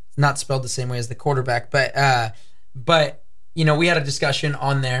Roethlisberger, it's not spelled the same way as the quarterback, but we had a discussion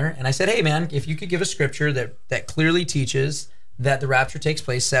on there, and I said, hey, man, if you could give a scripture that clearly teaches that the rapture takes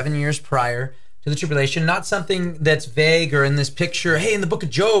place 7 years prior to the tribulation, not something that's vague or in this picture, hey, in the book of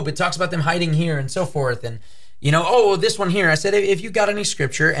Job, it talks about them hiding here and so forth, and, this one here. I said, if you got any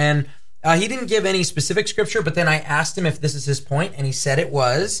scripture, and he didn't give any specific scripture, but then I asked him if this is his point, and he said it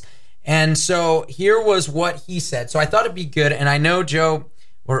was, and so here was what he said. So I thought it'd be good, and I know, Joe,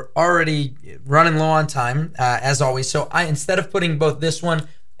 we're already running low on time, as always. So instead of putting both this one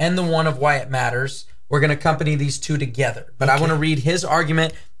and the one of why it matters, we're going to accompany these two together. But okay. I want to read his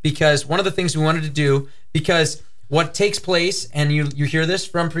argument, because one of the things we wanted to do, because what takes place, and you hear this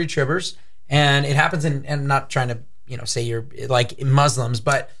from pre-tribbers, and it happens and I'm not trying to say you're like Muslims,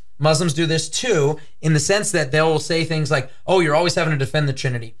 but Muslims do this too, in the sense that they'll say things like, oh, you're always having to defend the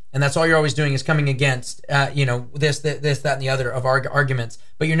Trinity, and that's all you're always doing is coming against, this, that, and the other of our arguments,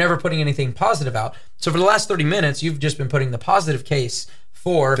 but you're never putting anything positive out. So for the last 30 minutes, you've just been putting the positive case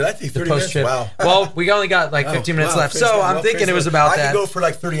for the post-trib. Wow. Well, we only got 15 minutes left, so I'm thinking it was about that. I could go for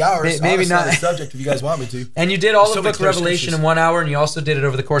 30 hours. Maybe not. On the subject if you guys want me to. And you did all of the book of Revelation in 1 hour, and you also did it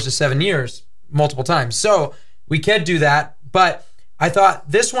over the course of 7 years, multiple times. So we could do that, but I thought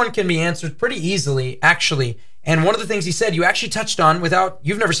this one can be answered pretty easily, actually. And one of the things he said, you actually touched on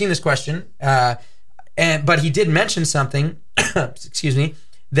you've never seen this question, but he did mention something, excuse me,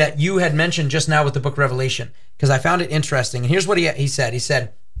 that you had mentioned just now with the book of Revelation, because I found it interesting. And here's what he said. He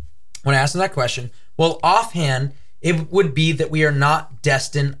said, when I asked him that question, well, offhand, it would be that we are not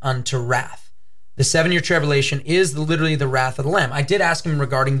destined unto wrath. The 7-year tribulation is literally the wrath of the Lamb. I did ask him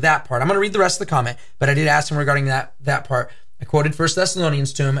regarding that part. I'm going to read the rest of the comment, but I did ask him regarding that part. I quoted 1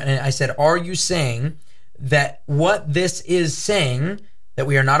 Thessalonians to him, and I said, are you saying that what this is saying, that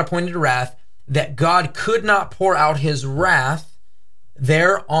we are not appointed to wrath, that God could not pour out his wrath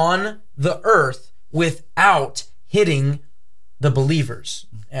there on the earth without hitting the believers?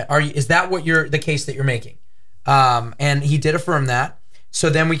 Is that what the case that you're making? And he did affirm that.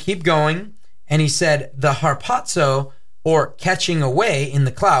 So then we keep going, and he said, the harpazo, or catching away in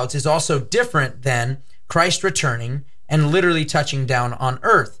the clouds, is also different than Christ returning and literally touching down on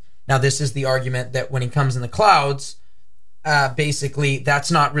earth. Now, this is the argument that when he comes in the clouds, basically that's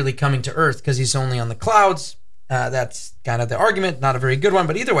not really coming to earth because he's only on the clouds. That's kind of the argument, not a very good one,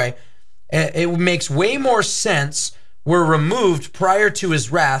 but either way, it makes way more sense. We're removed prior to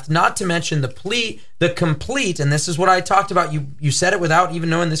his wrath, not to mention the complete, and this is what I talked about. You said it without even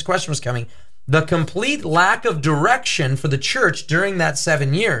knowing this question was coming. The complete lack of direction for the church during that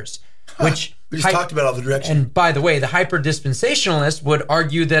 7 years, which we just talked about all the direction. And by the way, the hyper-dispensationalist would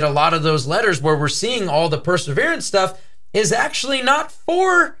argue that a lot of those letters where we're seeing all the perseverance stuff is actually not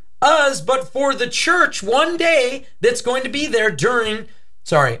for us, but for the church one day that's going to be there during,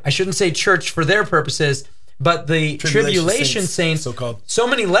 I shouldn't say church for their purposes, but the tribulation saints, so-called. So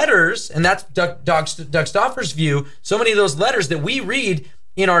many letters, and that's Doug Stauffer's view, so many of those letters that we read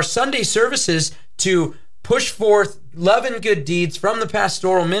in our Sunday services to push forth love and good deeds from the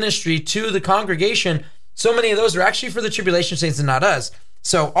pastoral ministry to the congregation, so many of those are actually for the tribulation saints and not us.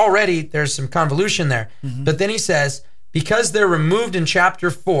 So already there's some convolution there. Mm-hmm. But then he says, because they're removed in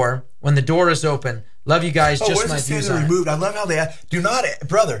chapter 4, when the door is open, love you guys, just my views on removed. I love how they add,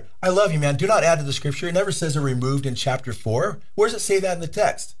 brother, I love you, man. Do not add to the scripture. It never says they're removed in chapter 4. Where does it say that in the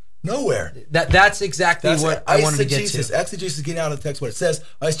text? Nowhere. That's exactly what I wanted to get to. Exegesis is getting out of the text what it says.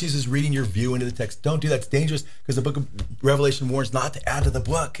 Exegesis is reading your view into the text. Don't do that. It's dangerous because the book of Revelation warns not to add to the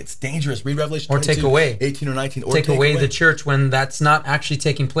book. It's dangerous. Read Revelation 22, or take away 18 or 19. Or take away the church when that's not actually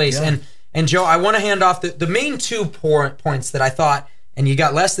taking place. Yeah. And Joe, I want to hand off the main 2 points that I thought, and you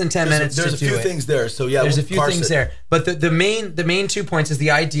got less than 10 minutes to do it. There's a few things there. So yeah, there's a few things there. But the main 2 points is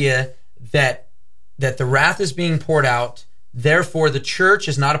the idea that the wrath is being poured out, therefore the church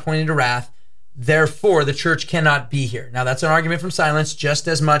is not appointed to wrath, therefore the church cannot be here. Now that's an argument from silence, just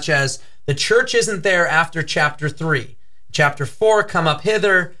as much as the church isn't there after chapter 3. Chapter 4, come up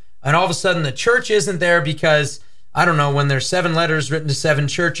hither, and all of a sudden the church isn't there because, I don't know, when there's 7 letters written to 7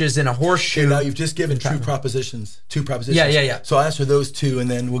 churches in a horseshoe. Okay, now you've just given 2 propositions. Yeah. So I'll answer those 2, and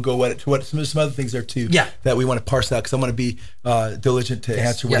then we'll go some other things there too that we want to parse out, because I want to be diligent to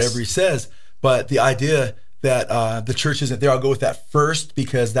answer whatever he says. But the idea that the church isn't there, I'll go with that first,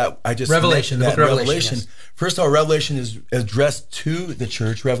 because that I just Revelation. Yes. First of all, Revelation is addressed to the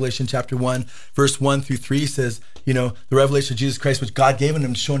church. Revelation chapter 1, verse 1 through 3 says, the revelation of Jesus Christ, which God gave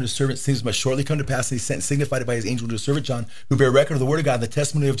him, shown to his servants, things must shortly come to pass. And he sent and signified it by his angel to his servant John, who bear record of the word of God and the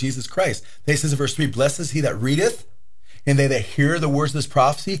testimony of Jesus Christ. Then he says in verse 3, blessed is he that readeth, and they that hear the words of this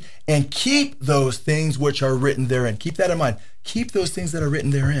prophecy, and keep those things which are written therein. Keep that in mind. Keep those things that are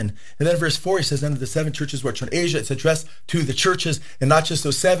written therein. And then verse 4, he says, unto the 7 churches which are in Asia, it's addressed to the churches, and not just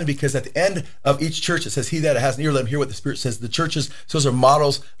those 7, because at the end of each church, it says, he that has an ear, let him hear what the Spirit says to the churches. So those are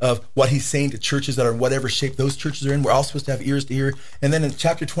models of what he's saying to churches that are in whatever shape those churches are in. We're all supposed to have ears to hear. And then in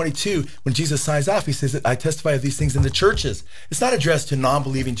chapter 22, when Jesus signs off, he says, I testify of these things in the churches. It's not addressed to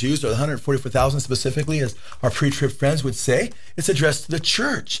non-believing Jews or the 144,000 specifically, as our pre-trib friends would say. It's addressed to the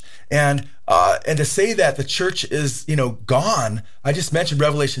church. And to say that the church is, gone, I just mentioned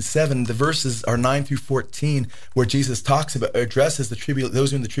Revelation 7. The verses are 9 through 14, where Jesus addresses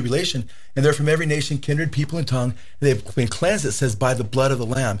those who are in the tribulation, and they're from every nation, kindred, people, and tongue. And they've been cleansed, it says, by the blood of the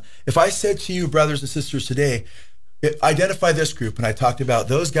Lamb. If I said to you, brothers and sisters, today, identify this group, and I talked about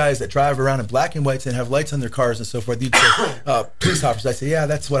those guys that drive around in black and whites and have lights on their cars and so forth, you'd say, police officers. I say, yeah,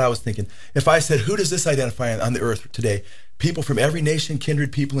 that's what I was thinking. If I said, who does this identify on the earth today? People from every nation,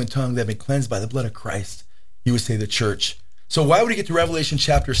 kindred, people, and tongue that have been cleansed by the blood of Christ. You would say the church. So why would you get to Revelation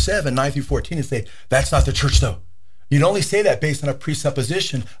chapter 7, 9 through 14 and say, that's not the church though? You'd only say that based on a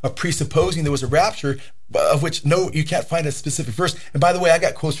presupposition of presupposing there was a rapture, of which you can't find a specific verse. And by the way, I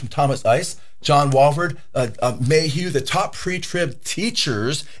got quotes from Thomas Ice, John Walvoord, Mayhew, the top pre-trib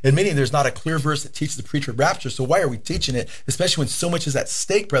teachers, admitting there's not a clear verse that teaches the pre-trib rapture. So why are we teaching it, especially when so much is at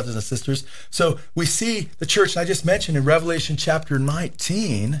stake, brothers and sisters? So we see the church, and I just mentioned in Revelation chapter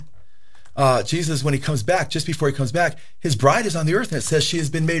 19, Jesus, when he comes back, just before he comes back, his bride is on the earth, and it says she has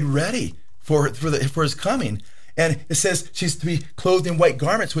been made ready for his coming. And it says she's to be clothed in white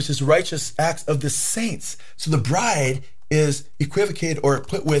garments, which is righteous acts of the saints. So the bride is equivocated or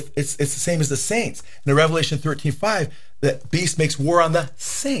put with, it's the same as the saints. In Revelation 13:5, the beast makes war on the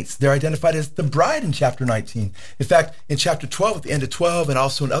saints. They're identified as the bride in chapter 19. In fact, in chapter 12, at the end of 12, and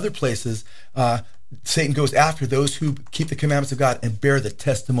also in other places, Satan goes after those who keep the commandments of God and bear the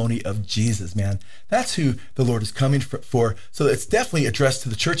testimony of Jesus, man. That's who the Lord is coming for. So it's definitely addressed to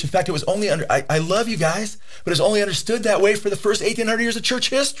the church. In fact, it was only I love you guys, but it's only understood that way for the first 1,800 years of church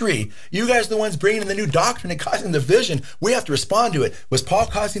history. You guys are the ones bringing in the new doctrine and causing division. We have to respond to it. Was Paul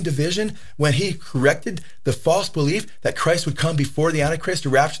causing division when he corrected the false belief that Christ would come before the Antichrist to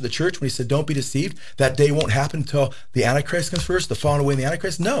rapture the church, when he said, don't be deceived, that day won't happen until the Antichrist comes first, the falling away in the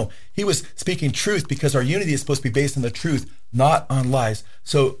Antichrist? No, he was speaking truth, because our unity is supposed to be based on the truth, not on lies.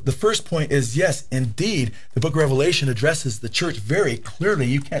 So the first point is, yes, indeed, the book of Revelation addresses the church very clearly.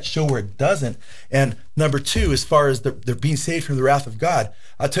 You can't show where it doesn't. And number 2, as far as they're being saved from the wrath of God,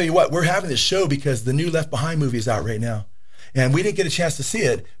 I'll tell you what, we're having this show because the new Left Behind movie is out right now. And we didn't get a chance to see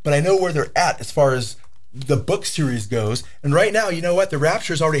it, but I know where they're at as far as the book series goes. And right now, you know what? The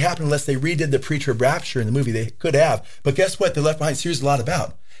rapture has already happened, unless they redid the pre-trib rapture in the movie. They could have. But guess what? The Left Behind series is a lot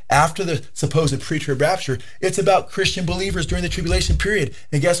about. After the supposed pre-trib rapture, it's about Christian believers during the tribulation period.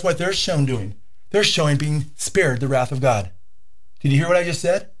 And guess what they're shown doing? They're showing being spared the wrath of God. Did you hear what I just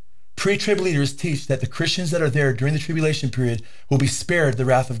said? Pre-trib leaders teach that the Christians that are there during the tribulation period will be spared the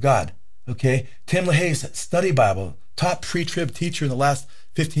wrath of God. Okay? Tim LaHaye's study Bible, top pre-trib teacher in the last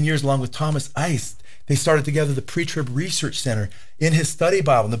 15 years, along with Thomas Ice, they started together the Pre-Trib Research Center. In his study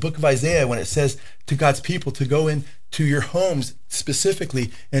Bible, in the book of Isaiah, when it says to God's people to go into your homes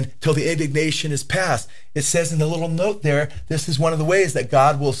specifically until the indignation is past, it says in the little note there, this is one of the ways that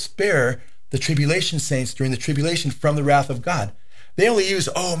God will spare the tribulation saints during the tribulation from the wrath of God. They only use,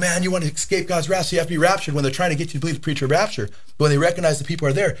 oh man, you want to escape God's wrath, so you have to be raptured, when they're trying to get you to believe the pre-trib rapture. But when they recognize the people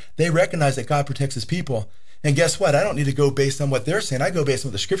are there, they recognize that God protects his people. And guess what? I don't need to go based on what they're saying. I go based on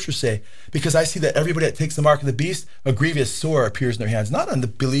what the scriptures say, because I see that everybody that takes the mark of the beast, a grievous sore appears in their hands. Not on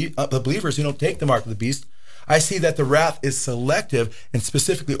the believers who don't take the mark of the beast. I see that the wrath is selective, and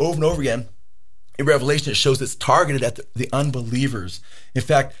specifically over and over again, in Revelation, it shows it's targeted at the unbelievers. In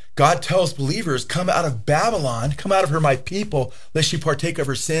fact, God tells believers, come out of Babylon, come out of her, my people, lest you partake of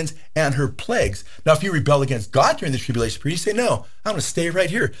her sins and her plagues. Now, if you rebel against God during the tribulation period, you say, no, I'm going to stay right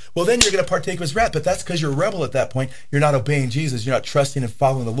here. Well, then you're going to partake of his wrath, but that's because you're a rebel at that point. You're not obeying Jesus. You're not trusting and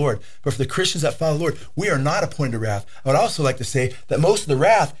following the Lord. But for the Christians that follow the Lord, we are not appointed to wrath. I would also like to say that most of the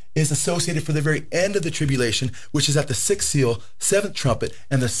wrath is associated for the very end of the tribulation, which is at the sixth seal, seventh trumpet,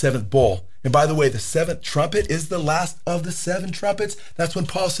 and the seventh bowl. And by the way, the seventh trumpet is the last of the seven trumpets. That's when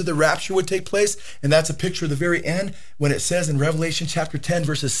Paul said the rapture would take place. And that's a picture of the very end when it says in Revelation chapter 10,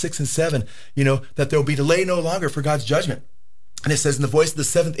 verses 6 and 7, that there will be delay no longer for God's judgment. And it says, in the voice of the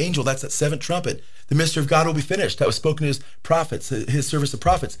seventh angel, that's that seventh trumpet, the mystery of God will be finished. That was spoken to his prophets, his service of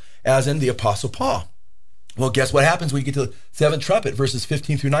prophets, as in the Apostle Paul. Well, guess what happens when you get to the seventh trumpet, verses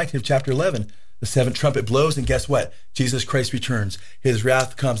 15 through 19 of chapter 11? The seventh trumpet blows, and guess what? Jesus Christ returns. His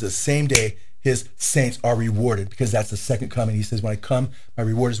wrath comes the same day his saints are rewarded, because that's the second coming. He says, when I come, my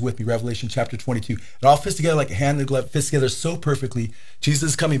reward is with me, Revelation chapter 22. It all fits together like a hand and glove, fits together so perfectly.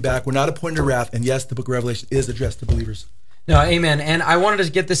 Jesus is coming back. We're not appointed to wrath, and yes, the book of Revelation is addressed to believers. No, amen. And I wanted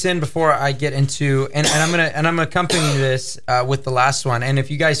to get this in before I get into, and I'm gonna accompany this with the last one. And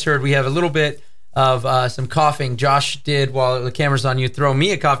if you guys heard, we have a little bit of some coughing. Josh did, while the camera's on you, throw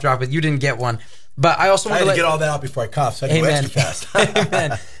me a cough drop, but you didn't get one. But I also want to get all that out before I cough, so I can go extra fast.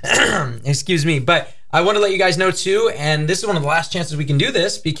 Amen. Excuse me. But I want to let you guys know too, and this is one of the last chances we can do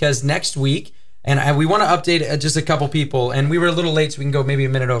this, because next week, and we want to update just a couple people, and we were a little late, so we can go maybe a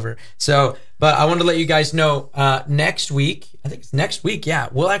minute over. So, but I wanted to let you guys know next week, I think it's next week, yeah,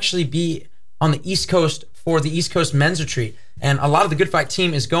 we'll actually be on the East Coast for the East Coast Men's Retreat. And a lot of the Good Fight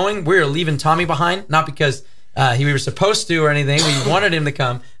team is going. We're leaving Tommy behind, not because we were supposed to or anything. We wanted him to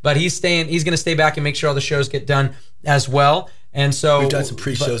come, but he's going to stay back and make sure all the shows get done as well. And so we've done some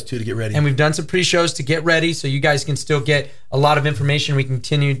pre-shows too to get ready. And we've done some pre-shows to get ready, so you guys can still get a lot of information. We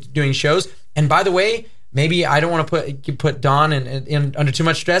continue doing shows. And by the way, maybe I don't want to put Don in under too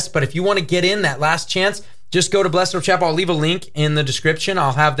much stress, but if you want to get in that last chance, just go to Blessed Hope Chapel. I'll leave a link in the description.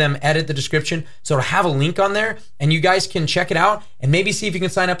 I'll have them edit the description, so it'll have a link on there, and you guys can check it out and maybe see if you can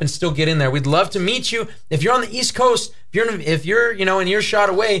sign up and still get in there. We'd love to meet you. If you're on the East Coast, if you're in earshot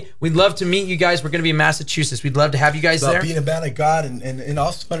away, we'd love to meet you guys. We're going to be in Massachusetts. We'd love to have you guys there. Being a man of God and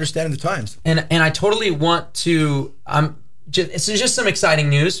also understanding the times. And I totally want to. It's just some exciting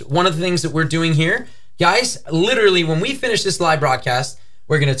news. One of the things that we're doing here, guys, literally when we finish this live broadcast,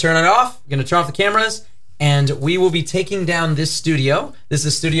 we're going to turn it off. We're going to turn off the cameras. And we will be taking down this studio. This is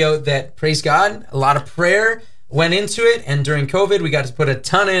a studio that, praise God, a lot of prayer went into it. And during COVID, we got to put a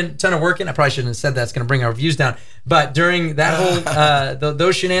ton of work in. I probably shouldn't have said that. It's going to bring our views down. But during that whole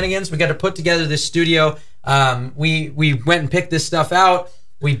those shenanigans, we got to put together this studio. We went and picked this stuff out.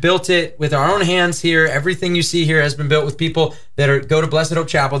 We built it with our own hands here. Everything you see here has been built with people that go to Blessed Hope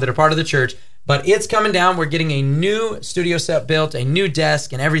Chapel, that are part of the church. But it's coming down. We're getting a new studio set built, a new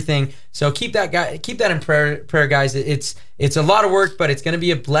desk and everything. So keep that in prayer, guys. It's a lot of work, but it's going to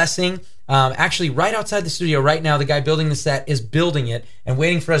be a blessing. Actually, right outside the studio right now, the guy building the set is building it and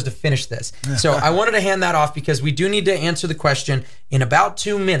waiting for us to finish this. So I wanted to hand that off because we do need to answer the question in about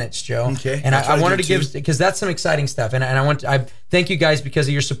 2 minutes, Joe. Okay. And I wanted to give, because that's some exciting stuff. And I thank you guys because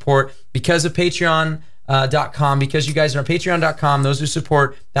of your support, because of Patreon. .com, because you guys are on patreon.com, those who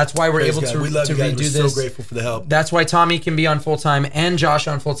support, that's why we're able to redo this. We're so grateful for the help. That's why Tommy can be on full-time and Josh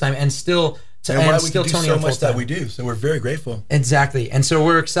on full-time and still Tony on full-time. Much that we do, so we're very grateful. Exactly. And so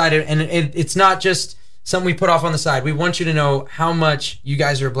we're excited, and it's not just something we put off on the side. We want you to know how much you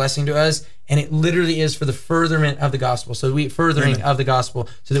guys are a blessing to us, and it literally is for the furtherment of the gospel. So of the gospel,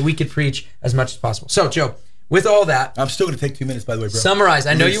 so that we could preach as much as possible. So Joe, with all that, I'm still going to take 2 minutes, by the way, bro. Summarize.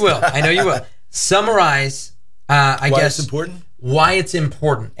 I know you will. Summarize, why it's important? Why it's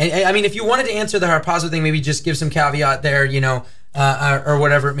important. And I mean, if you wanted to answer the harpazo thing, maybe just give some caveat there, or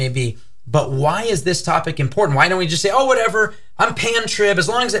whatever it may be. But why is this topic important? Why don't we just say, oh, whatever, I'm pan-trib. As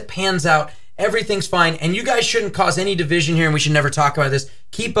long as it pans out, everything's fine. And you guys shouldn't cause any division here, and we should never talk about this.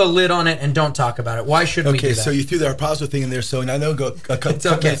 Keep a lid on it and don't talk about it. Why shouldn't we do that? Okay, so you threw the harpazo thing in there. So, and I know go a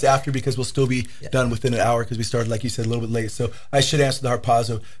couple minutes after, because we'll still be done within an hour, because we started, like you said, a little bit late. So I should answer the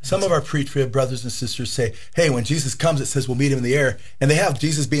harpazo. Some of our pre-trib brothers and sisters say, hey, when Jesus comes, it says we'll meet him in the air. And they have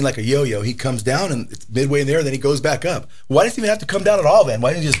Jesus being like a yo-yo. He comes down and it's midway in the air, then he goes back up. Why does he even have to come down at all then?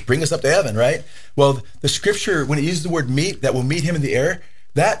 Why didn't he just bring us up to heaven, right? Well, the scripture, when it uses the word meet, that will meet him in the air,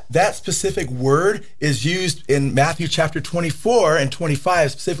 that specific word is used in Matthew chapter 24 and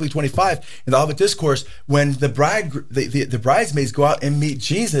 25, specifically 25, in the Olivet Discourse, when the bridesmaids go out and meet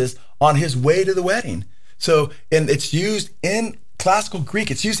Jesus on his way to the wedding. So, and it's used in classical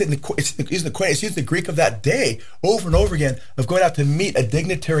Greek. It's used in the Greek of that day over and over again of going out to meet a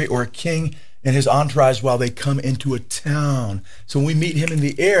dignitary or a king and his entourage while they come into a town. So when we meet him in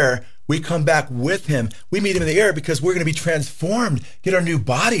the air, we come back with him. We meet him in the air because we're going to be transformed, get our new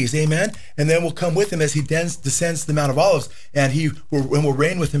bodies, amen? And then we'll come with him as he descends to the Mount of Olives, and we'll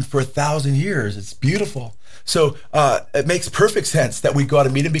reign with him for 1,000 years. It's beautiful. So it makes perfect sense that we go to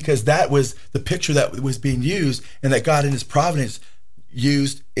meet him, because that was the picture that was being used, and that God in his providence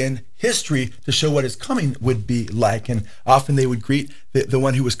used in history to show what his coming would be like. And often they would greet the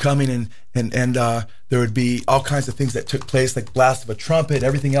one who was coming, and there would be all kinds of things that took place, like blast of a trumpet,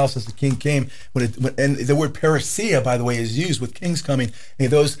 everything else as the king came. And the word parousia, by the way, is used with kings coming, and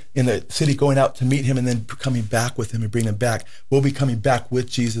those in the city going out to meet him and then coming back with him and bringing him back. We'll be coming back with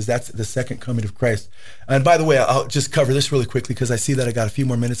Jesus. That's the second coming of Christ. And by the way, I'll just cover this really quickly, because I see that I got a few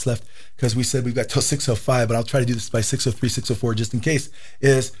more minutes left, because we said we've got till 6:05, but I'll try to do this by 6:03, 6:04, just in case,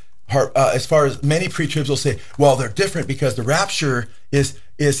 is as far as many pre-tribs will say, well, they're different because the rapture is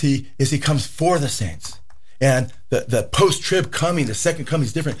he comes for the saints. And the post-trib coming, the second coming,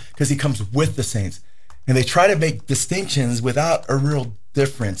 is different because he comes with the saints. And they try to make distinctions without a real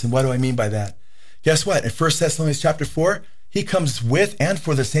difference. And what do I mean by that? Guess what? In 1 Thessalonians chapter 4, he comes with and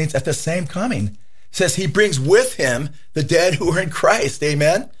for the saints at the same coming. It says he brings with him the dead who are in Christ,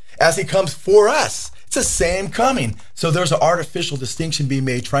 amen, as he comes for us. It's the same coming. So there's an artificial distinction being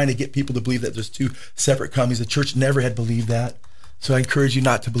made, trying to get people to believe that there's two separate comings. The church never had believed that. So I encourage you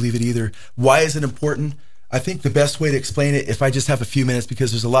not to believe it either. Why is it important? I think the best way to explain it, if I just have a few minutes,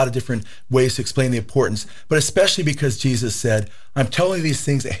 because there's a lot of different ways to explain the importance, but especially because Jesus said, I'm telling you these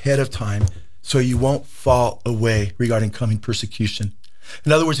things ahead of time so you won't fall away regarding coming persecution.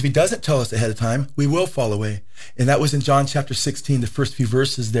 In other words, if he doesn't tell us ahead of time, we will fall away. And that was in John chapter 16, the first few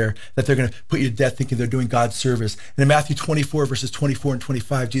verses there, that they're going to put you to death thinking they're doing God's service. And in Matthew 24, verses 24 and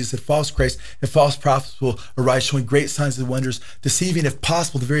 25, Jesus said, false Christ and false prophets will arise, showing great signs and wonders, deceiving, if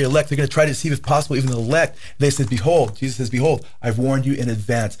possible, the very elect. They're going to try to deceive, if possible, even the elect. And they said, behold, Jesus says, behold, I've warned you in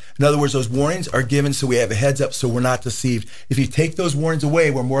advance. In other words, those warnings are given so we have a heads up so we're not deceived. If you take those warnings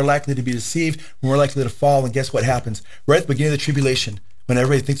away, we're more likely to be deceived, we're more likely to fall. And guess what happens? Right at the beginning of the tribulation, when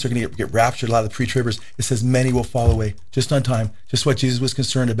everybody thinks they're going to get raptured, a lot of the pre-tribbers, it says many will fall away just on time, just what Jesus was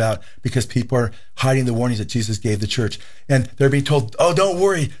concerned about, because people are hiding the warnings that Jesus gave the church. And they're being told, oh, don't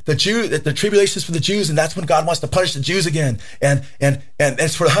worry, the tribulation is for the Jews, and that's when God wants to punish the Jews again. And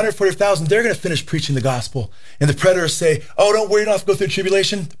it's for the 144,000, they're going to finish preaching the gospel. And the preterists say, oh, don't worry, you don't have to go through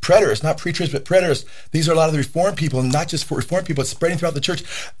tribulation. The preterists, not pre-tribs, but preterists. These are a lot of the Reformed people, and not just for Reformed people, it's spreading throughout the church.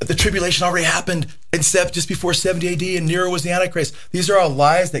 The tribulation already happened just before 70 AD, and Nero was the Antichrist. These are all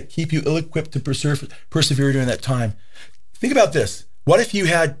lies that keep you ill-equipped to persevere during that time. Think about this. What if you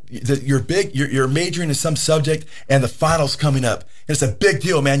had you're majoring in some subject and the final's coming up, and it's a big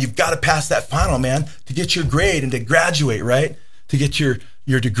deal, man. You've got to pass that final, man, to get your grade and to graduate, right? To get your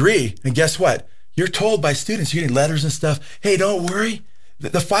degree. And guess what? You're told by students, you're getting letters and stuff, hey, don't worry,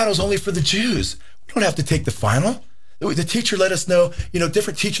 the final's only for the Jews. We don't have to take the final. The teacher let us know,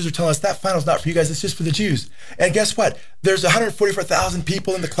 different teachers are telling us that final's not for you guys, it's just for the Jews. And guess what? There's 144,000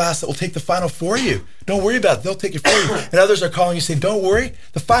 people in the class that will take the final for you. Don't worry about it. They'll take it for you. And others are calling you saying, don't worry.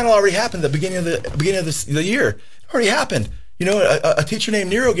 The final already happened at the beginning of the year. It already happened. A teacher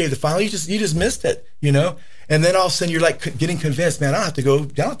named Nero gave the final. You just missed it, And then all of a sudden you're like getting convinced, man, I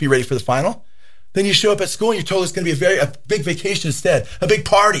don't have to be ready for the final. Then you show up at school and you're told it's going to be a big vacation instead, a big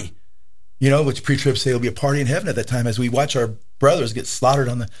party. Which pre-tribs say it'll be a party in heaven at that time as we watch our brothers get slaughtered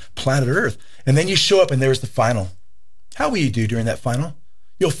on the planet Earth. And then you show up and there's the final. How will you do during that final?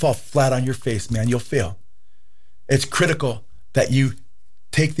 You'll fall flat on your face, man. You'll fail. It's critical that you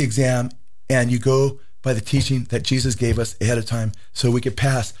take the exam and you go by the teaching that Jesus gave us ahead of time so we could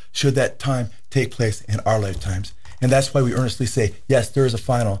pass should that time take place in our lifetimes. And that's why we earnestly say, yes, there is a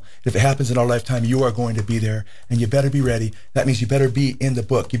final. If it happens in our lifetime, you are going to be there, and you better be ready. That means you better be in the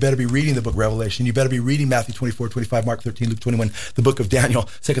book. You better be reading the book Revelation. You better be reading Matthew 24, 25, Mark 13, Luke 21, the book of Daniel,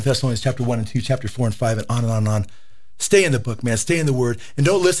 2 Thessalonians chapter 1 and 2, chapter 4 and 5, and on and on and on. Stay in the book, man. Stay in the Word. And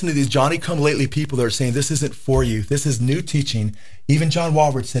don't listen to these Johnny-come-lately people that are saying this isn't for you. This is new teaching. Even John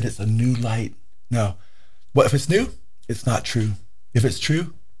Walvoord said it's a new light. No. What if it's new? It's not true. If it's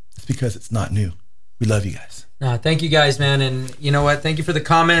true, it's because it's not new. We love you guys. Thank you guys, man. And you know what? Thank you for the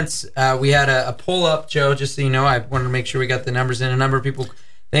comments. We had a poll up, Joe, just so you know. I wanted to make sure we got the numbers in. A number of people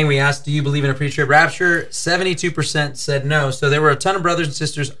we asked, do you believe in a pre-trib rapture? 72% said no. So there were a ton of brothers and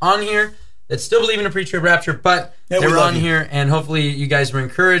sisters on here that still believe in a pre-trib rapture, but they were on here, and hopefully you guys were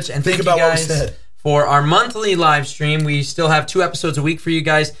encouraged. And think about what we said. for our monthly live stream. We still have 2 episodes a week for you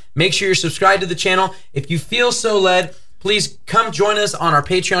guys. Make sure you're subscribed to the channel. If you feel so led, please come join us on our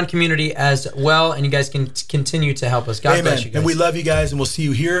Patreon community as well, and you guys can continue to help us. God bless you guys. And we love you guys, and we'll see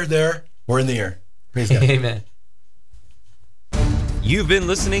you here, there, or in the air. Praise God. Amen. You've been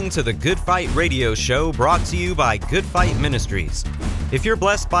listening to the Good Fight Radio Show, brought to you by Good Fight Ministries. If you're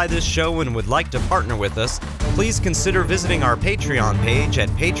blessed by this show and would like to partner with us, please consider visiting our Patreon page at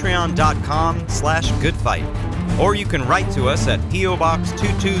patreon.com/goodfight. Or you can write to us at P.O. Box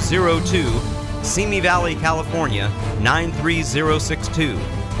 2202, Simi Valley, California, 93062.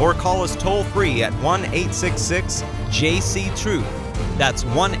 Or call us toll-free at 1-866-JC-TRUTH. That's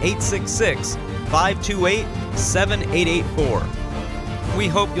 1-866-528-7884. We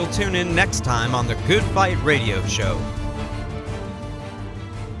hope you'll tune in next time on the Good Fight Radio Show.